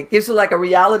 okay. Gives you like a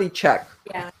reality check.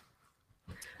 Yeah.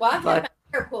 Well, I've had my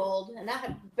hair pulled, and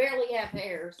I barely have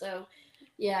hair, so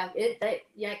yeah, they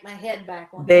yanked my head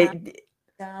back one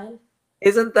time.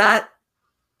 Isn't that,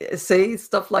 see,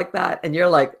 stuff like that, and you're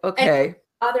like, okay. And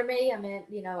bother me. I mean,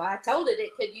 I told it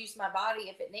could use my body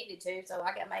if it needed to, so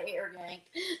I got my hair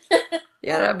yanked.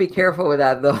 Yeah, I'd be careful with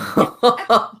that though.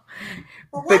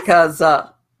 Well, because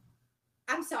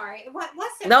I'm sorry.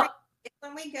 What's the no.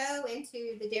 when we go into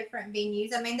into the different venues.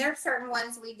 I mean, there's certain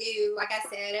ones we do, like I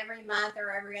said, every month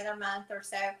or every other month or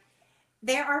so.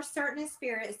 There are certain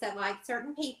spirits that like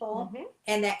certain people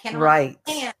and that cannot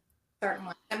stand certain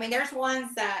ones. I mean, there's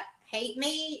ones that hate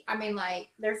me. I mean, like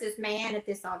there's this man at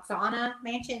this Oksana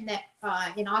mansion that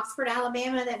in Oxford,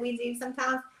 Alabama, that we do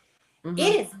sometimes.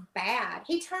 It is bad.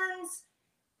 He turns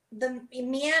the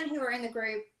men who are in the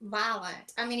group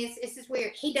violent. I mean, it's just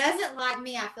weird. He doesn't like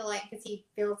me, I feel like, because he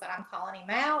feels that I'm calling him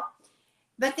out.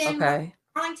 But then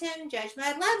Arlington, Judge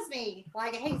Mudd loves me.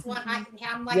 Like he's one. I'm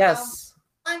like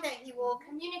one that he will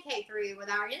communicate through with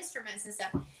our instruments and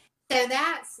stuff. So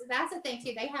that's the thing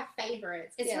too. They have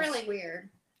favorites. It's really weird.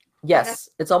 Yes,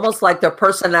 it's almost like their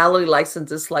personality likes and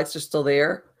dislikes are still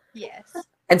there. Yes.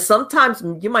 And sometimes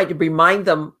you might remind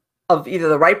them of either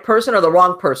the right person or the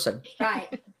wrong person.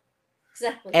 Right.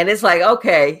 Exactly. And it's like,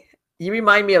 okay, you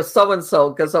remind me of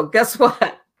so-and-so, because guess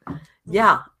what?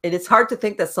 Yeah. And it's hard to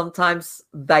think that sometimes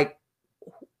like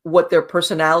what their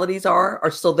personalities are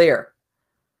still there.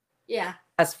 Yeah.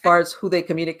 As far as who they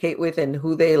communicate with and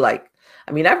who they like.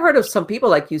 I mean, I've heard of some people,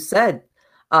 like you said,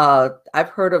 I've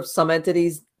heard of some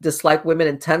entities dislike women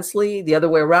intensely. The other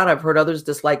way around, I've heard others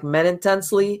dislike men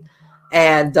intensely.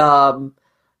 And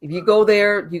if you go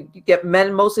there, you get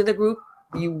men mostly in the group,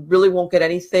 you really won't get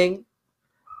anything.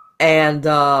 And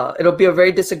it'll be a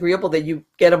very disagreeable that you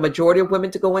get a majority of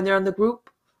women to go in there in the group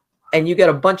and you get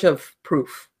a bunch of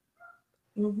proof.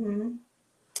 And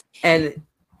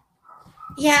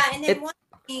yeah, and then one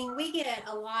thing, we get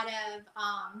a lot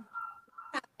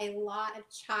of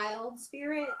child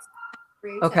spirits.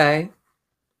 Okay.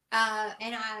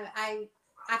 And I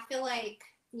feel like,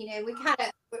 you know, we kind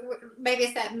of, maybe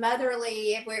it's that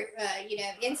motherly, if we're, you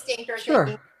know, instinct or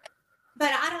something.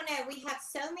 But I don't know. We have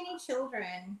so many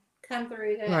children come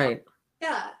through the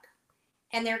duck,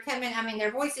 and they're coming. I mean,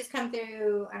 their voices come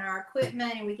through on our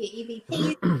equipment, and we get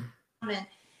EVPs and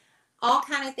all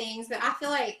kind of things. But I feel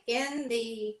like in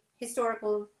the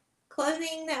historical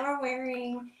clothing that we're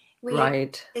wearing, we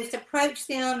just approach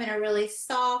them in a really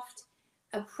soft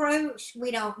approach.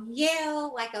 We don't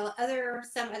yell like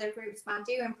some other groups might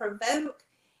do and provoke.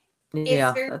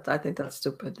 Yeah, I think that's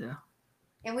stupid. Yeah.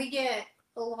 And we get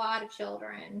a lot of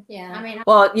children. Yeah. I mean,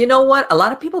 well, you know what? A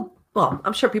lot of people, well,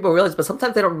 I'm sure people realize, but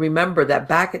sometimes they don't remember that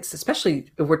back. It's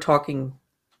especially if we're talking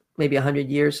maybe 100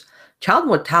 years, child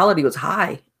mortality was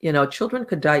high. You know, children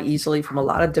could die easily from a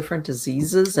lot of different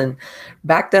diseases. And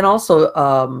back then also,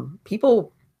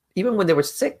 people, even when they were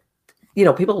sick, you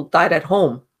know, people died at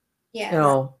home. Yeah. You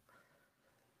know,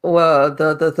 well,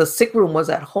 the sick room was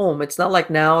at home. It's not like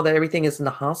now that everything is in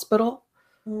the hospital.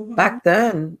 Back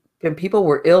then, when people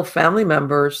were ill, family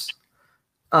members,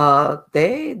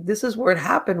 this is where it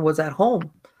happened, was at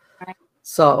home. Right.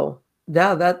 So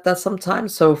yeah, that's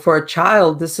sometimes. So for a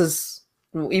child, this is,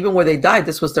 even where they died,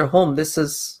 this was their home. This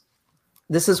is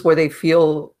where they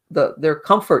feel their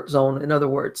comfort zone, in other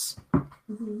words.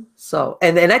 So,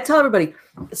 and I tell everybody,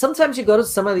 sometimes you go to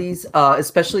some of these,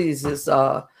 especially these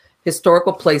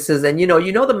historical places, and you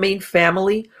know the main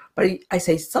family, but I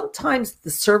say sometimes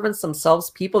the servants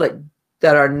themselves, people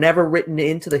that are never written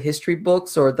into the history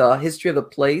books or the history of the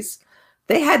place,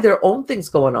 they had their own things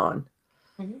going on,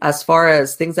 as far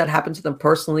as things that happened to them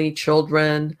personally,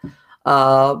 children,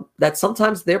 that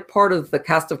sometimes they're part of the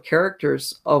cast of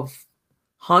characters of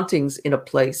hauntings in a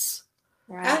place.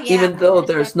 Right. Oh, yeah. Even though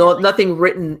there's nothing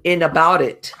written in about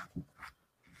it.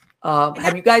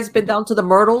 Have you guys been down to the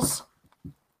Myrtles?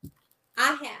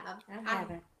 I have. I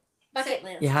haven't. Bucket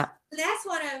list. Yeah. That's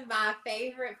one of my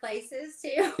favorite places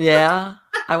too. Yeah.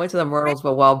 I went to the Myrtles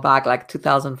a while back, like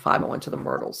 2005. I went to the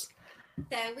Myrtles.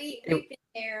 So we've been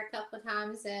there a couple of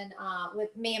times, and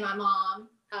with me and my mom.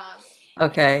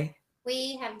 Okay.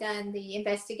 We have done the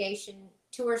investigation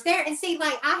tours there, and see,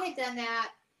 like I had done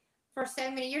that for so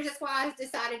many years. That's why I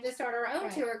decided to start our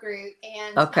own tour group.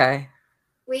 And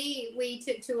we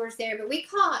took tours there, but we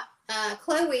caught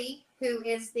Chloe, who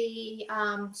is she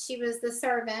was the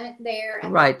servant there.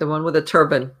 Right, the one with the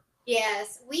turban.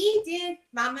 Yes, we did.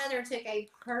 My mother took a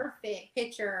perfect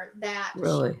picture that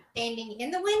really standing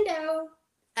in the window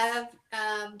of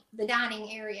the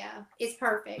dining area is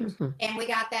perfect. And we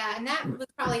got that, and that was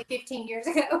probably 15 years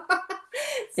ago.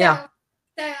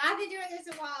 So I've been doing this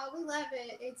a while. We love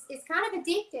it. It's kind of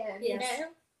addictive, you know?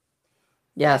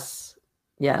 Yes.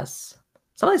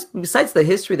 Sometimes besides the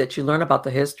history that you learn about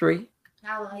the history,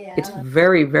 it's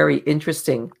very, very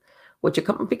interesting what you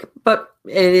come. But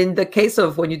in the case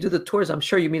of when you do the tours, I'm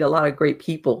sure you meet a lot of great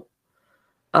people.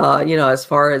 You know, as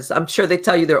far as I'm sure they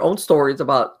tell you their own stories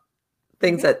about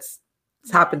things that's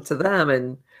happened to them,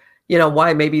 and you know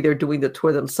why maybe they're doing the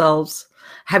tour themselves.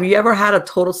 Have you ever had a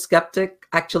total skeptic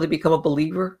actually become a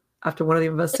believer after one of the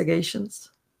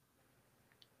investigations?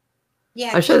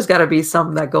 Yeah, I'm sure there's got to be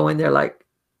some that go in there like,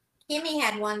 Kimmy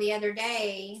had one the other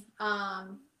day,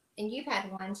 and you've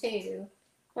had one too.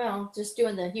 Well, just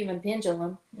doing the human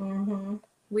pendulum. Mm-hmm.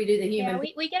 We do the Yeah,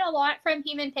 human. we get a lot from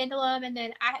human pendulum, and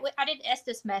then I did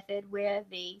Estes method with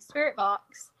the spirit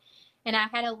box, and I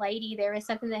had a lady. There was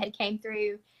something that had came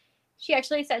through. She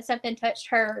actually said something touched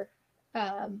her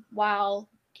while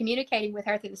communicating with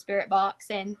her through the spirit box,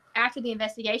 and after the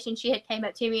investigation, she had came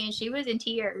up to me and she was in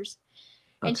tears,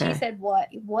 and she okay. said, "What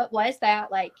was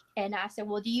that like?" And I said,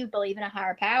 "Well, do you believe in a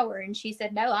higher power?" And she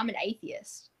said, "No, I'm an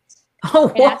atheist." Oh,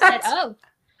 And what? I said, "Oh."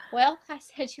 Well, I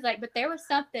said, she's like, but there was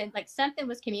something, like something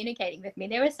was communicating with me.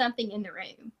 There was something in the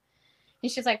room.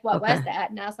 And she's like, what Okay. was that?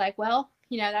 And I was like, well,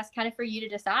 that's kind of for you to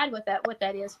decide what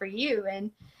that is for you. And,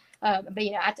 but,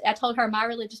 I told her my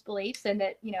religious beliefs and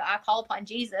that, I call upon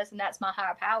Jesus and that's my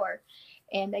higher power.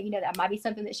 And, that might be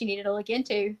something that she needed to look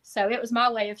into. So it was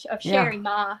my way of sharing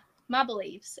my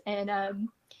beliefs. And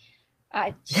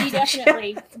she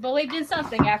definitely believed in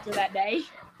something after that day.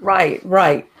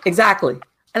 Right. Exactly.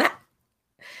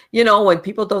 And when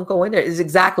people don't go in there, it's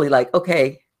exactly like,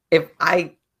 okay, if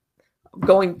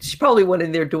she probably went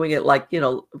in there doing it like,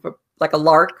 like a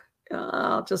lark,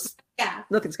 nothing's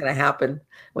going to happen.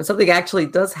 When something actually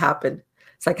does happen,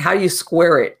 it's like, how do you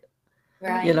square it?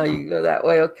 Right. You go that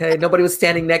way. Okay. Nobody was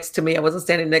standing next to me. I wasn't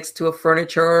standing next to a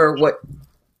furniture or what,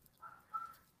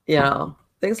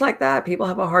 things like that. People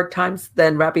have a hard time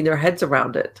then wrapping their heads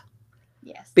around it.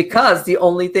 Yes. Because the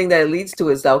only thing that it leads to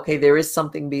is, okay, there is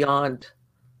something beyond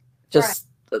just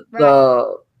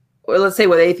well, let's say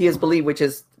what atheists believe, which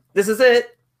is this is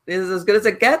it. This is as good as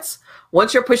it gets.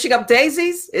 Once you're pushing up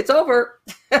daisies, it's over.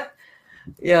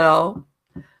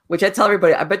 Which I tell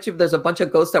everybody, I bet you there's a bunch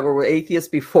of ghosts that were atheists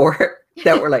before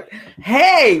that were like,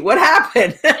 hey, what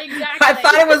happened? Exactly. I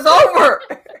thought it was over.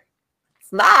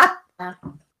 It's not.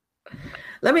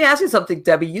 Let me ask you something,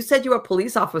 Debbie. You said you were a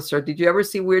police officer. Did you ever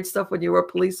see weird stuff when you were a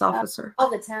police officer? All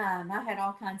the time. I had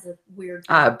all kinds of weird.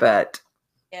 I bet.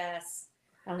 Yes.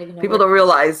 I don't even know. People don't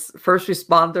realize first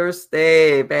responders,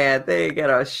 they get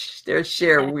their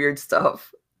share of weird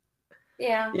stuff.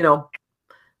 Yeah.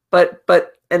 But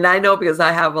and I know because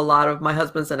I have a lot of, my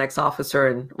husband's an ex-officer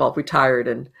and retired,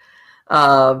 and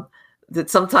that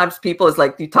sometimes people is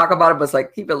like, you talk about it, but it's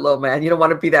like, keep it low, man. You don't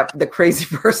want to be the crazy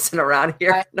person around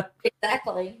here. Right.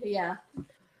 Exactly. Yeah.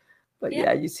 But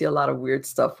yeah, you see a lot of weird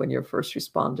stuff when you're a first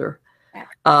responder.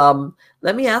 Yeah.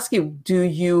 Let me ask you,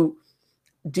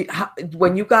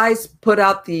 when you guys put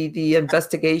out the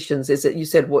investigations, is it, you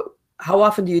said, how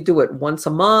often do you do it? Once a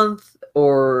month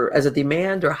or as a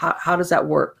demand, or how does that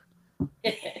work?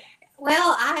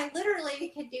 Well, I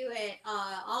literally could do it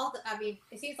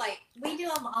it seems like we do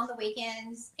them on the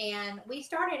weekends, and we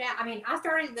started out, I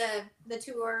started the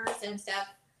tours and stuff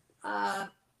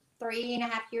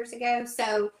 3.5 years ago.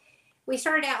 So we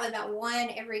started out with about one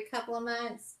every couple of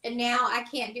months, and now I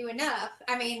can't do enough.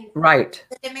 Right.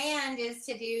 The demand is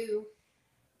to do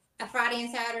a Friday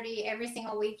and Saturday every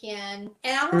single weekend.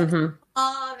 And I'm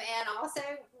and also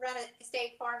run a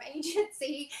State Farm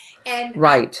agency, and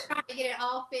right, trying to get it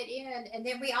all fit in. And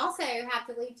then we also have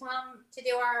to leave time to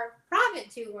do our private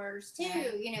tours too,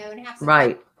 and have some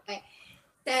right.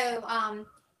 So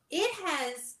it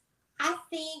has, I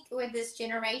think, with this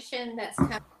generation that's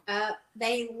coming up,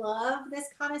 they love this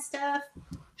kind of stuff.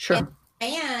 Sure. And the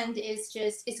demand is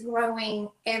it's growing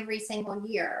every single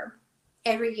year.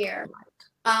 Every year.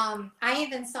 I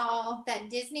even saw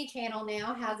that Disney Channel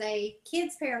now has a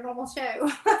kids paranormal show.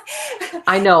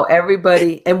 I know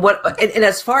everybody, and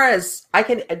as far as I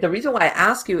can, the reason why I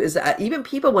ask you is that even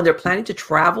people, when they're planning to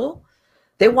travel,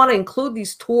 they want to include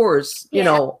these tours,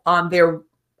 on their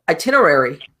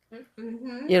itinerary.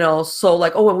 Mm-hmm. So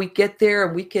like, when we get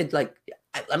there, we could let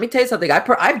me tell you something.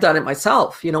 I've done it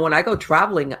myself. When I go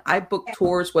traveling, I book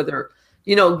tours, whether,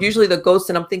 usually the ghosts,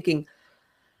 and I'm thinking,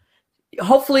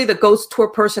 hopefully the ghost tour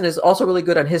person is also really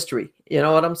good on history. You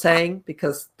know what I'm saying?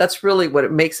 Because that's really what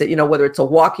it makes it, whether it's a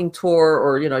walking tour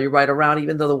or, you ride around,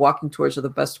 even though the walking tours are the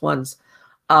best ones.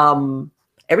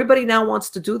 Everybody now wants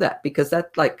to do that because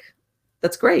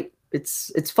that's great.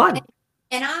 It's fun.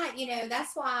 And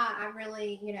that's why I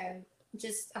really,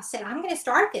 I said, I'm going to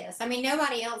start this.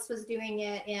 Nobody else was doing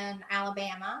it in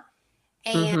Alabama.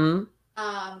 And,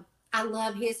 I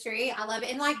love history. I love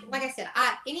it. And like I said,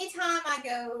 anytime I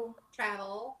go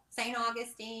travel, St.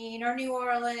 Augustine or New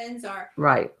Orleans or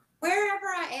right, wherever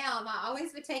I am, I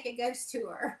always would take a ghost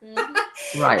tour.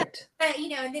 Right. But,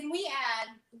 and then we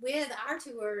add, with our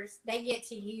tours, they get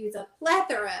to use a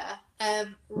plethora of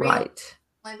real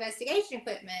investigation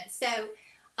equipment. So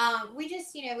we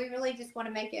just, we really just want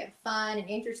to make it fun and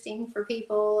interesting for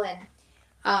people,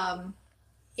 and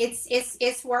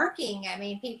it's working. I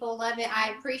mean, people love it.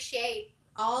 I appreciate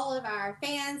all of our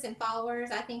fans and followers.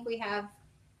 I think we have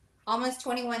almost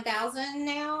 21,000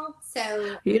 now.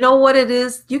 So You know what it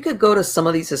is? You could go to some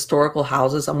of these historical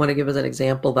houses. I'm going to give as an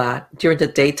example that during the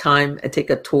daytime and take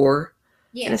a tour.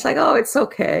 And yeah, it's like, oh, it's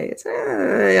okay. It's,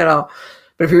 But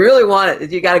if you really want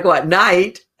it, you got to go at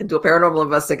night and do a paranormal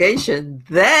investigation.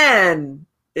 Then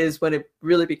is when it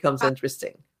really becomes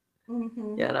interesting.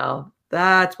 mhm.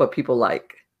 That's what people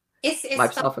like, It's fun.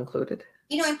 myself included.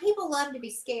 And people love to be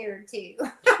scared too.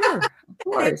 Sure, of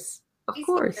course, of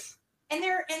course. And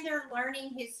they're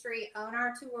learning history on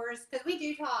our tours, because we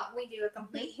do a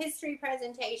complete history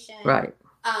presentation, Right.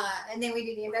 and then we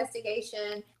do the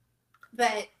investigation,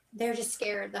 but they're just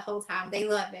scared the whole time. They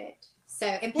love it.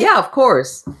 So Yeah, of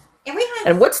course. and we have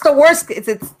And what's the worst?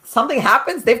 It's something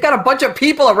happens. They've got a bunch of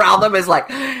people around them. It's like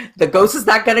the ghost is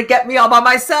not going to get me all by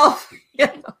myself.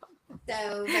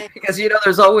 so Because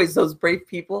there's always those brave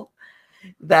people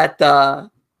that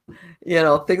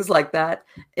things like that.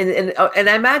 And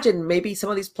I imagine maybe some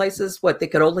of these places, they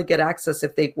could only get access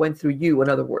if they went through you. In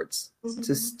other words,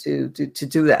 just to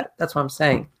do that. That's what I'm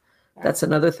saying. That's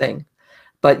another thing.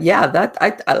 But yeah,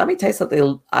 let me tell you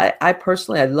something. I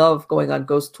personally, I love going on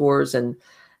ghost tours and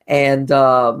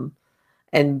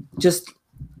just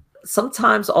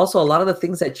sometimes also a lot of the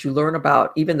things that you learn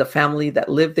about even the family that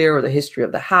lived there, or the history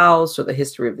of the house, or the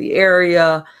history of the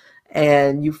area,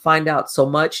 and you find out so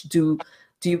much. Do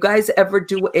you guys ever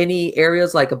do any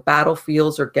areas like a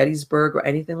battlefields or Gettysburg or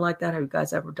anything like that? Have you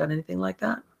guys ever done anything like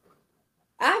that?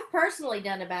 I've personally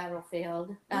done a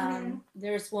battlefield. Mhm.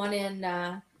 There's one in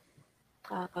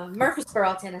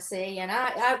Murfreesboro, Tennessee, and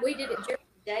we did it during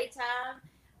the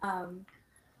daytime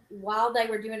while they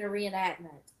were doing a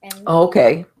reenactment, and Oh,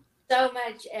 okay. so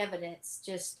much evidence,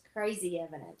 just crazy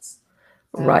evidence.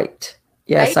 So, Right.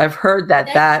 Yes, I've heard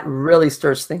that really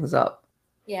stirs things up.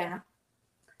 Yeah,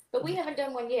 but we haven't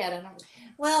done one yet. I don't.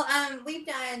 Well,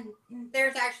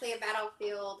 there's actually a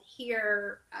battlefield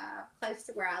here close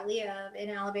to where I live in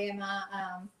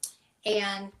Alabama,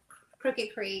 and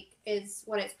Crooked Creek is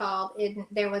what it's called.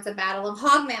 There was a battle of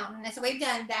Hog Mountain, and so we've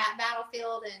done that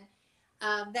battlefield,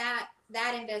 and that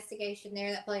investigation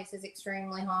there. That place is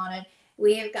extremely haunted.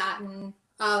 We have gotten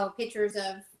pictures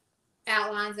of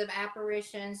outlines of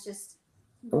apparitions, just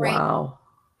great. Wow.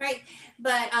 Right,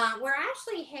 but we're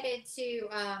actually headed to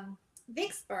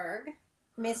Vicksburg,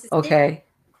 Mississippi. Okay.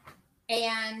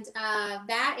 And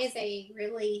that is a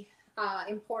really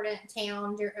important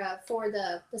town for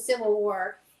the Civil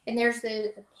War. And there's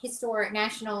the historic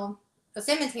National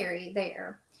Cemetery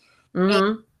there.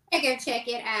 Mm-hmm. And go check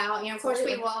it out. Of course,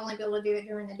 we will only be able to do it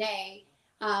during the day.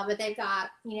 But they've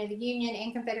got, the Union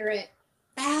and Confederate,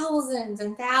 thousands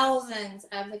and thousands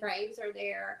of the graves are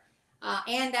there.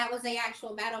 And that was the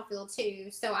actual battlefield too.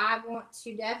 So I want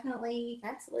to definitely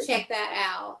check that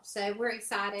out. So we're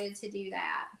excited to do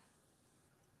that.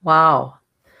 Wow.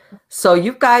 So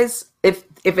you guys, if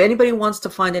anybody wants to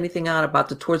find anything out about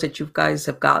the tours that you guys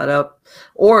have got up,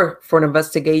 or for an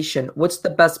investigation, what's the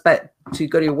best bet? To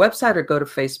go to your website or go to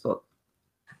Facebook?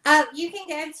 You can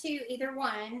go to either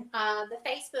one. The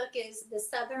Facebook is the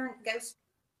Southern Ghost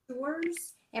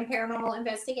Tours and Paranormal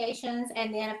Investigations.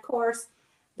 And then, of course,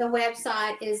 the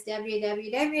website is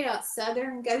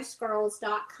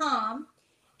www.southernghostgirls.com.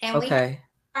 And we have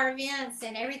our events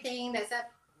and everything that's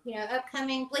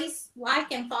upcoming. Please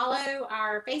like and follow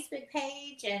our Facebook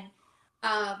page. And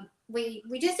we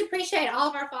just appreciate all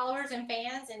of our followers and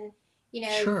fans. And,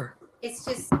 Sure. it's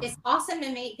awesome to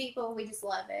meet people. We just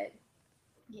love it.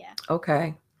 Yeah.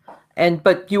 Okay.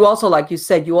 But you also, like you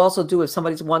said, you also do, if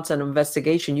somebody wants an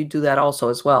investigation, you do that also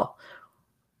as well.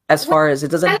 As far as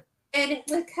it doesn't. And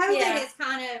with COVID, it's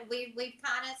we've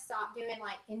kind of stopped doing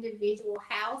like individual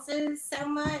houses so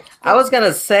much. I was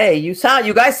gonna say, you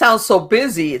guys sound so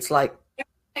busy. It's like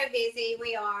so busy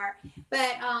we are,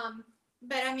 but I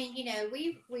mean,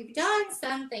 we've done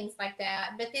some things like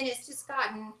that, but then it's just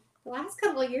gotten, the last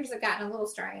couple of years have gotten a little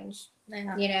strange. With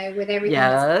everything.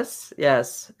 Yes, it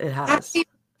has. I have to be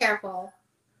careful.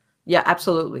 Yeah,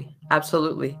 absolutely.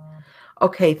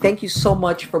 Okay, thank you so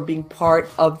much for being part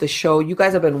of the show. You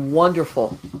guys have been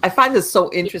wonderful. I find this so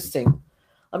interesting.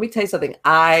 Let me tell you something.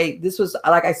 This was,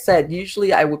 like I said,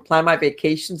 usually I would plan my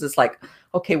vacations. It's like,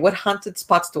 okay, what haunted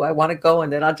spots do I want to go?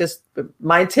 And then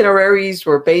my itineraries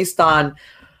were based on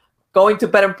going to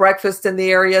bed and breakfast in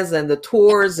the areas and the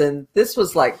tours. And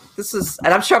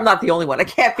and I'm sure I'm not the only one. I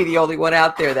can't be the only one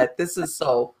out there that this is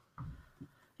so,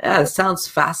 yeah, it sounds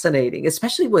fascinating,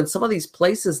 especially when some of these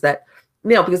places that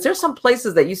because there's some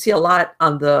places that you see a lot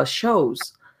on the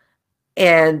shows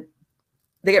and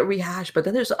they get rehashed, but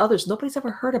then there's others nobody's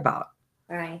ever heard about.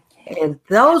 Right. And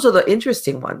those are the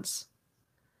interesting ones.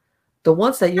 The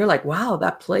ones that you're like, wow,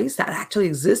 that place that actually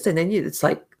exists. And then it's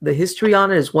like the history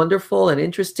on it is wonderful and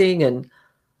interesting. And,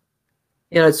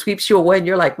 it sweeps you away and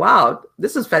you're like, wow,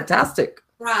 this is fantastic.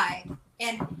 Right.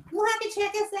 And you'll have to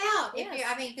check us out.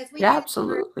 Yes. Because we Yeah, do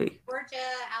absolutely. Georgia,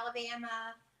 Alabama,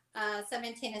 some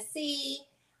in Tennessee.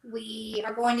 We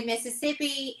are going to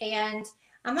Mississippi, and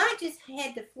I might just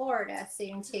head to Florida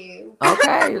soon too.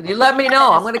 Okay. You let me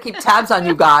know. I'm going to keep tabs on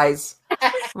you guys.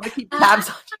 I'm going to keep tabs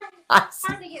on you guys.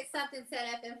 Trying to get something set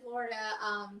up in Florida.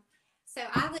 So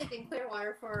I lived in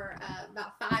Clearwater for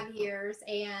about 5 years,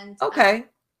 and Okay.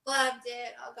 loved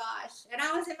it. Oh gosh! And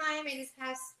I was in Miami this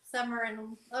past summer,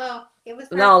 and it was.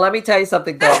 No, let me tell you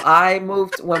something though.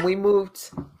 When we moved,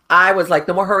 I was like,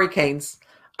 no more hurricanes.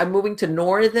 I'm moving to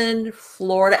northern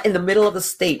Florida in the middle of the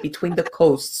state between the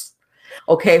coasts.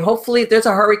 Okay, hopefully if there's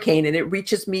a hurricane and it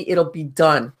reaches me, it'll be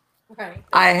done. Right.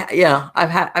 I've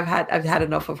had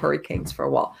enough of hurricanes for a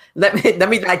while. Let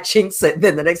me not jinx it.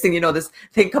 Then the next thing you know, this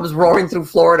thing comes roaring through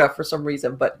Florida for some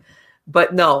reason. But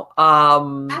no.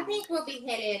 I think we'll be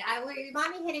headed. We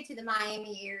might be headed to the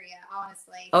Miami area,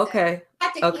 honestly. So Okay. I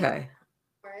have to keep Okay.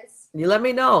 for us. You let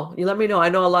me know. I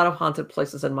know a lot of haunted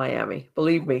places in Miami.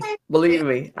 Believe me.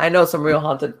 I know some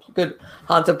real good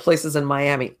haunted places in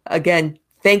Miami. Again,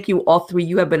 thank you all three.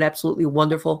 You have been absolutely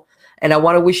wonderful. And I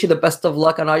want to wish you the best of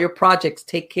luck on all your projects.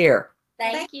 Take care.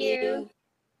 Thank you.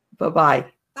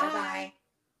 Bye-bye. Bye.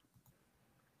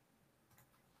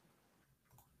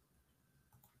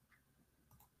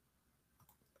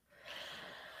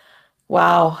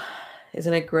 Wow.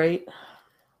 Isn't it great?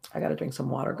 I got to drink some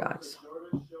water, guys.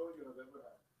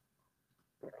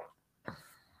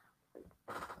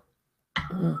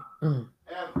 I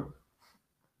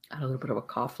had a little bit of a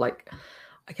cough. Like,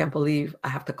 I can't believe I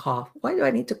have to cough. Why do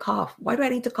I need to cough? Why do I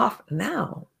need to cough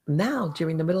now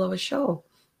during the middle of a show?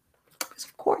 Because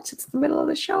of course it's the middle of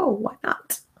the show. Why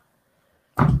not?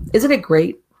 Isn't it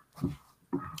great?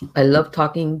 I love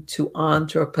talking to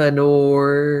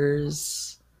entrepreneurs.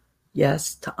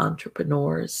 Yes, to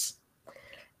entrepreneurs.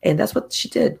 And that's what she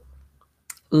did.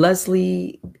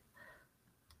 Leslie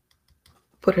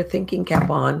put her thinking cap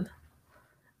on.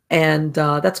 And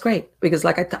that's great because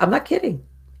I'm not kidding.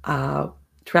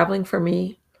 Traveling for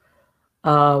me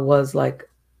was like,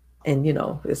 and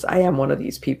I am one of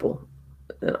these people,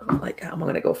 like I'm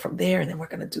going to go from there and then we're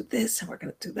going to do this and we're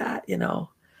going to do that,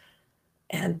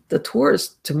 And the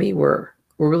tours to me were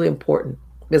really important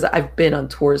because I've been on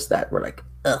tours that were like,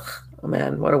 ugh,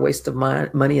 man, what a waste of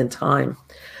money and time.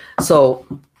 So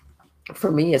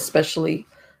for me, especially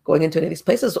going into any of these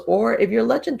places, or if you're a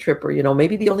legend tripper,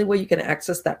 maybe the only way you can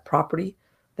access that property,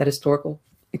 that historical,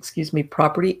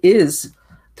 property is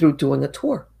through doing a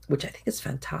tour, which I think is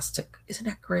fantastic. Isn't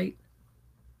that great?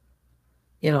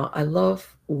 I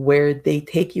love where they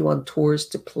take you on tours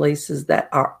to places that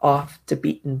are off the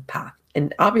beaten path.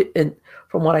 And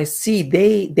from what I see,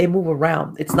 they move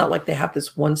around. It's not like they have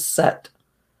this one set,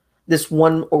 this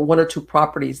one or two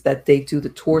properties that they do the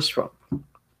tours from.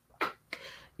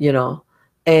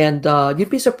 And you'd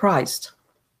be surprised.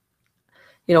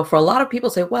 For a lot of people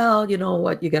say, well, you know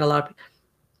what, you get a lot of,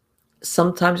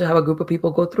 sometimes you have a group of people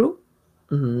go through,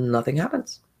 nothing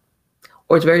happens.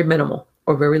 Or it's very minimal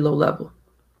or very low level.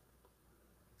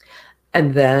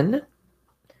 And then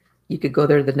you could go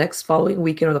there the next following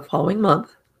weekend or the following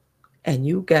month and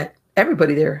you get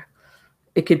everybody there.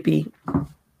 It could be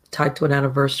tied to an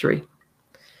anniversary.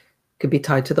 It could be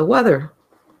tied to the weather.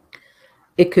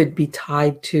 It could be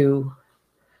tied to,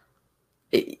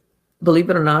 believe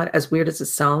it or not, as weird as it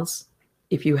sounds,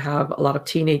 if you have a lot of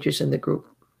teenagers in the group,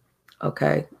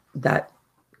 okay, that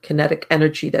kinetic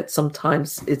energy that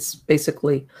sometimes it's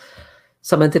basically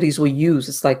some entities will use.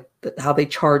 It's like how they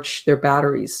charge their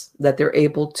batteries, that they're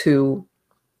able to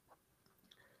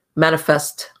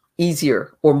manifest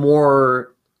easier or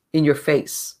more in your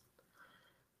face,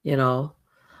 the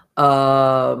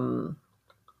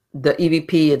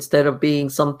EVP, instead of being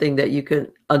something that you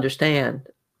can understand,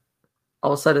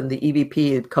 all of a sudden the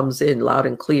EVP, it comes in loud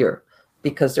and clear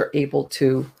because they're able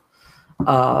to,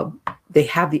 they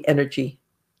have the energy,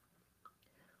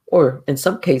 or in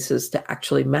some cases to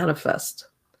actually manifest.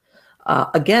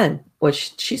 Again, what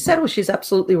she said was, she's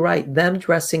absolutely right. Them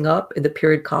dressing up in the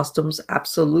period costumes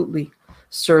absolutely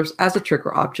serves as a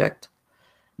trigger object.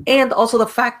 And also the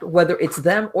fact, whether it's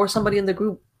them or somebody in the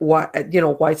group, why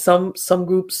some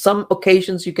groups, some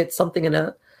occasions you get something in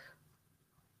a,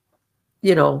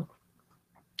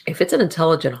 if it's an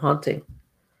intelligent haunting,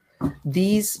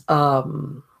 these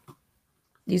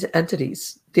these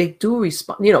entities, they do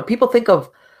respond. You know, people think of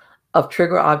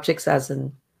trigger objects as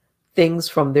in things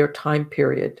from their time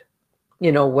period,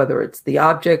 you know, whether it's the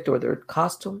object or their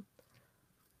costume.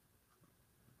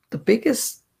 The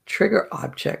biggest trigger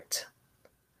object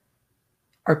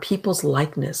are people's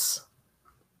likeness.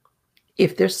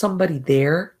 If there's somebody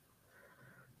there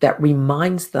that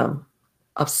reminds them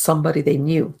of somebody they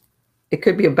knew, it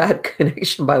could be a bad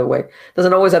connection, by the way. It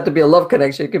doesn't always have to be a love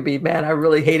connection. It could be, man, I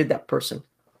really hated that person.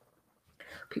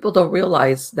 People don't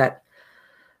realize that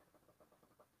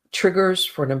triggers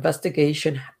for an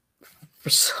investigation, for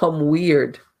some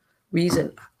weird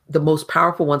reason, the most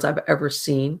powerful ones I've ever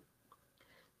seen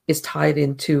is tied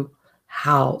into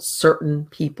how certain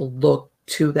people look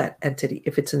to that entity,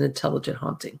 if it's an intelligent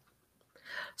haunting.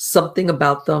 Something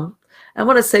about them. And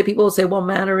when I say, people will say, well,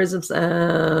 mannerisms,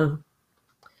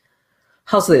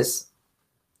 how's this?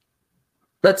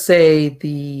 Let's say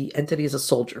the entity is a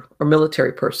soldier or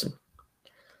military person.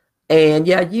 And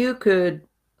yeah, you could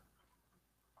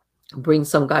bring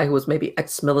some guy who was maybe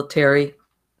ex-military.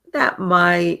 That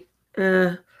might,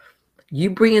 you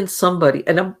bring in somebody.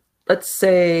 And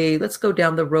let's go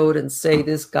down the road and say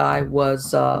this guy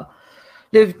was,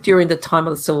 lived during the time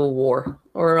of the Civil War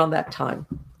or around that time.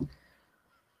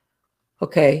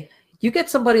 Okay, you get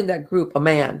somebody in that group, a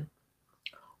man,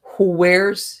 who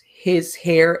wears his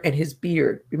hair and his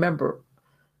beard. Remember,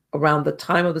 around the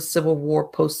time of the Civil War,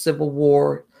 post-Civil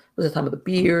War, was the time of the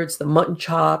beards, the mutton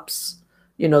chops,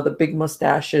 you know, the big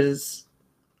mustaches.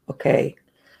 Okay,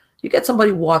 you get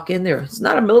somebody walk in there. He's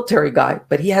not a military guy,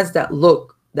 but he has that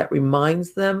look that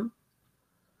reminds them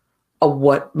of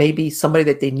what maybe somebody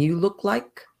that they knew looked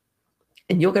like.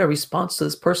 And you'll get a response to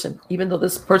this person, even though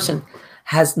this person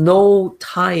has no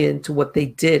tie-in to what they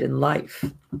did in life.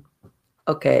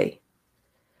 Okay,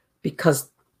 because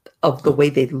of the way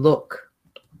they look.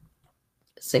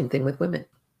 Same thing with women.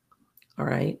 All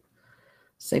right,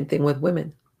 same thing with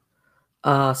women.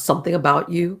 Something about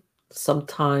you,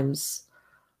 sometimes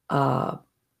the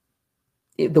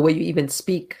way you even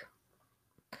speak.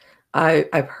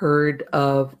 I've heard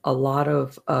of a lot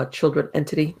of children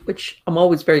entity, which I'm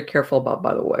always very careful about,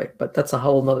 by the way, but that's a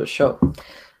whole nother show,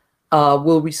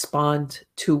 will respond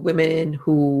to women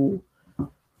who,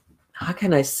 how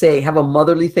can I say, have a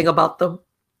motherly thing about them.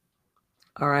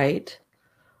 All right.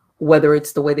 Whether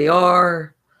it's the way they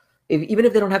are, even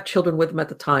if they don't have children with them at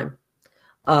the time,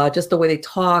 just the way they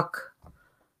talk.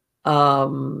 I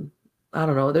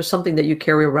don't know. There's something that you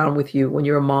carry around with you when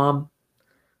you're a mom,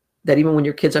 that even when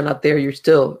your kids are not there, you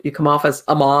come off as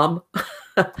a mom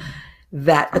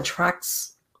that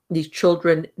attracts these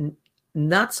children,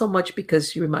 not so much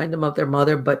because you remind them of their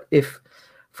mother, but if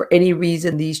for any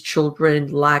reason these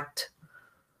children lacked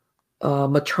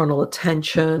maternal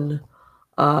attention,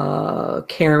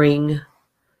 caring,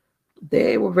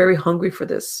 they were very hungry for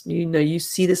this. You know, you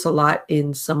see this a lot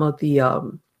in some of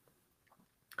the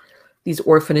these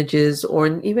orphanages, or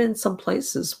even some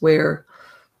places where,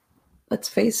 let's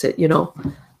face it, you know,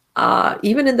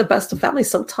 even in the best of families,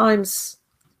 sometimes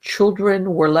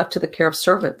children were left to the care of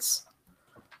servants.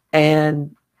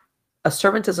 And a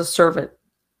servant is a servant,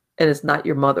 and it's not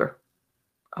your mother.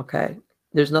 Okay?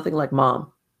 There's nothing like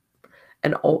mom.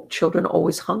 And children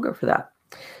always hunger for that.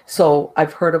 So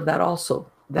I've heard of that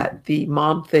also, that the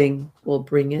mom thing will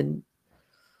bring in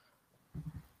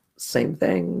same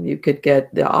thing. You could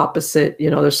get the opposite. You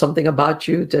know, there's something about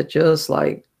you that just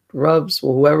like rubs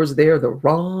whoever's there the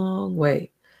wrong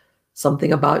way.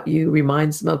 Something about you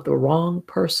reminds them of the wrong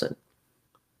person,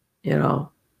 you know.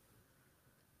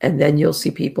 And then you'll see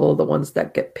people, the ones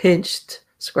that get pinched,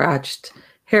 scratched,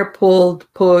 hair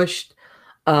pulled, pushed,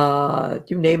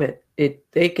 you name it.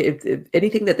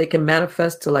 Anything that they can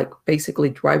manifest to like basically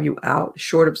drive you out,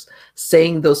 short of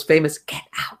saying those famous "get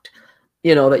out,"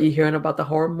 you know, that you're hearing about the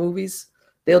horror movies,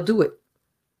 they'll do it.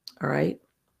 All right.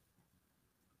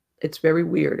 It's very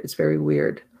weird. It's very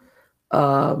weird.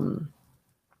 I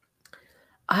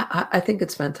think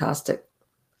it's fantastic.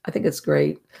 I think it's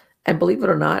great. And believe it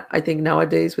or not, I think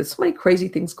nowadays with so many crazy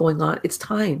things going on, it's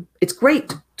time. It's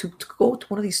great to go to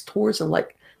one of these tours and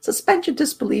like suspend your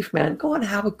disbelief, man. Go and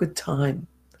have a good time.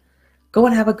 Go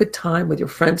and have a good time with your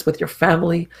friends, with your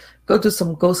family. Go do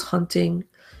some ghost hunting.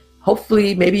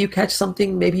 Hopefully, maybe you catch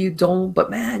something, maybe you don't.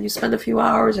 But man, you spend a few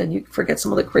hours and you forget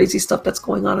some of the crazy stuff that's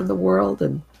going on in the world.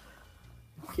 And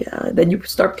yeah, then you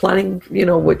start planning, you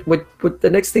know, what the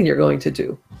next thing you're going to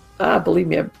do. Believe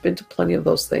me, I've been to plenty of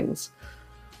those things.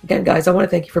 Again, guys, I want to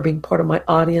thank you for being part of my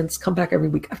audience. Come back every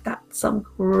week. I've got some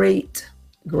great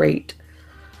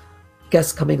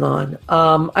guests coming on.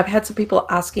 I've had some people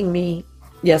asking me,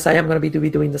 yes, I am going to be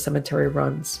doing the cemetery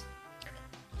runs.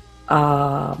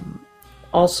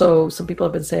 Also, some people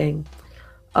have been saying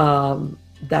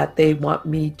that they want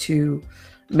me to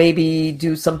maybe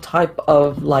do some type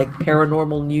of like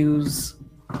paranormal news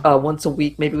once a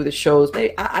week, maybe with the shows.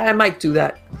 Maybe I might do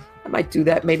that. I might do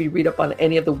that. Maybe read up on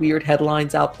any of the weird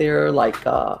headlines out there, like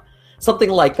something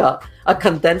like a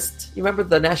condensed. You remember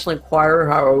the National Enquirer?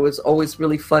 How it was always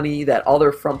really funny that all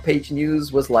their front page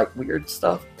news was like weird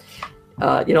stuff.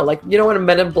 Like when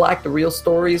Men in Black, the real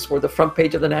stories were the front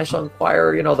page of the National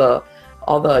Enquirer.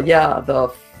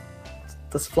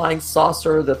 The flying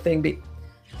saucer, the thing.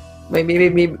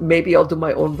 Maybe I'll do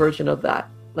my own version of that.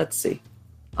 Let's see.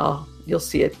 You'll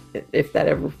see it if that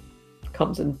ever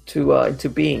comes into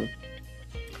being.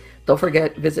 Don't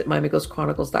forget, visit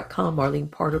MiamiGhostChronicles.com,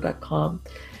 MarlenePardo.com.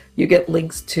 You get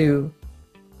links to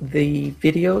the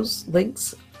videos,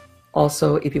 links.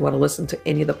 Also, if you want to listen to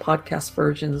any of the podcast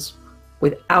versions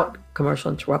without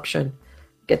commercial interruption,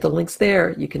 get the links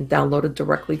there. You can download it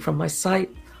directly from my site,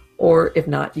 or if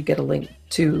not, you get a link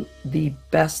to the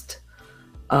best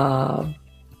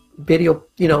video,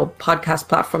 podcast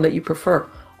platform that you prefer.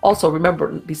 Also, remember,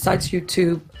 besides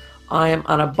YouTube, I am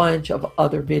on a bunch of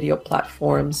other video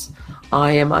platforms.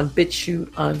 I am on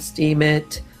BitChute, on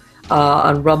Steemit,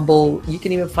 on Rumble. You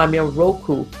can even find me on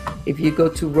Roku. If you go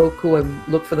to Roku and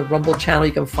look for the Rumble channel,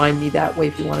 you can find me that way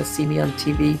if you want to see me on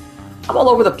TV. I'm all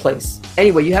over the place.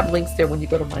 Anyway, you have links there when you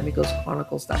go to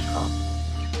MiamiGhostChronicles.com.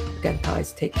 Again,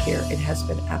 guys, take care. It has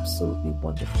been absolutely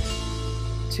wonderful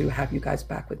to have you guys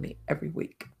back with me every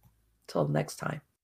week. Till next time.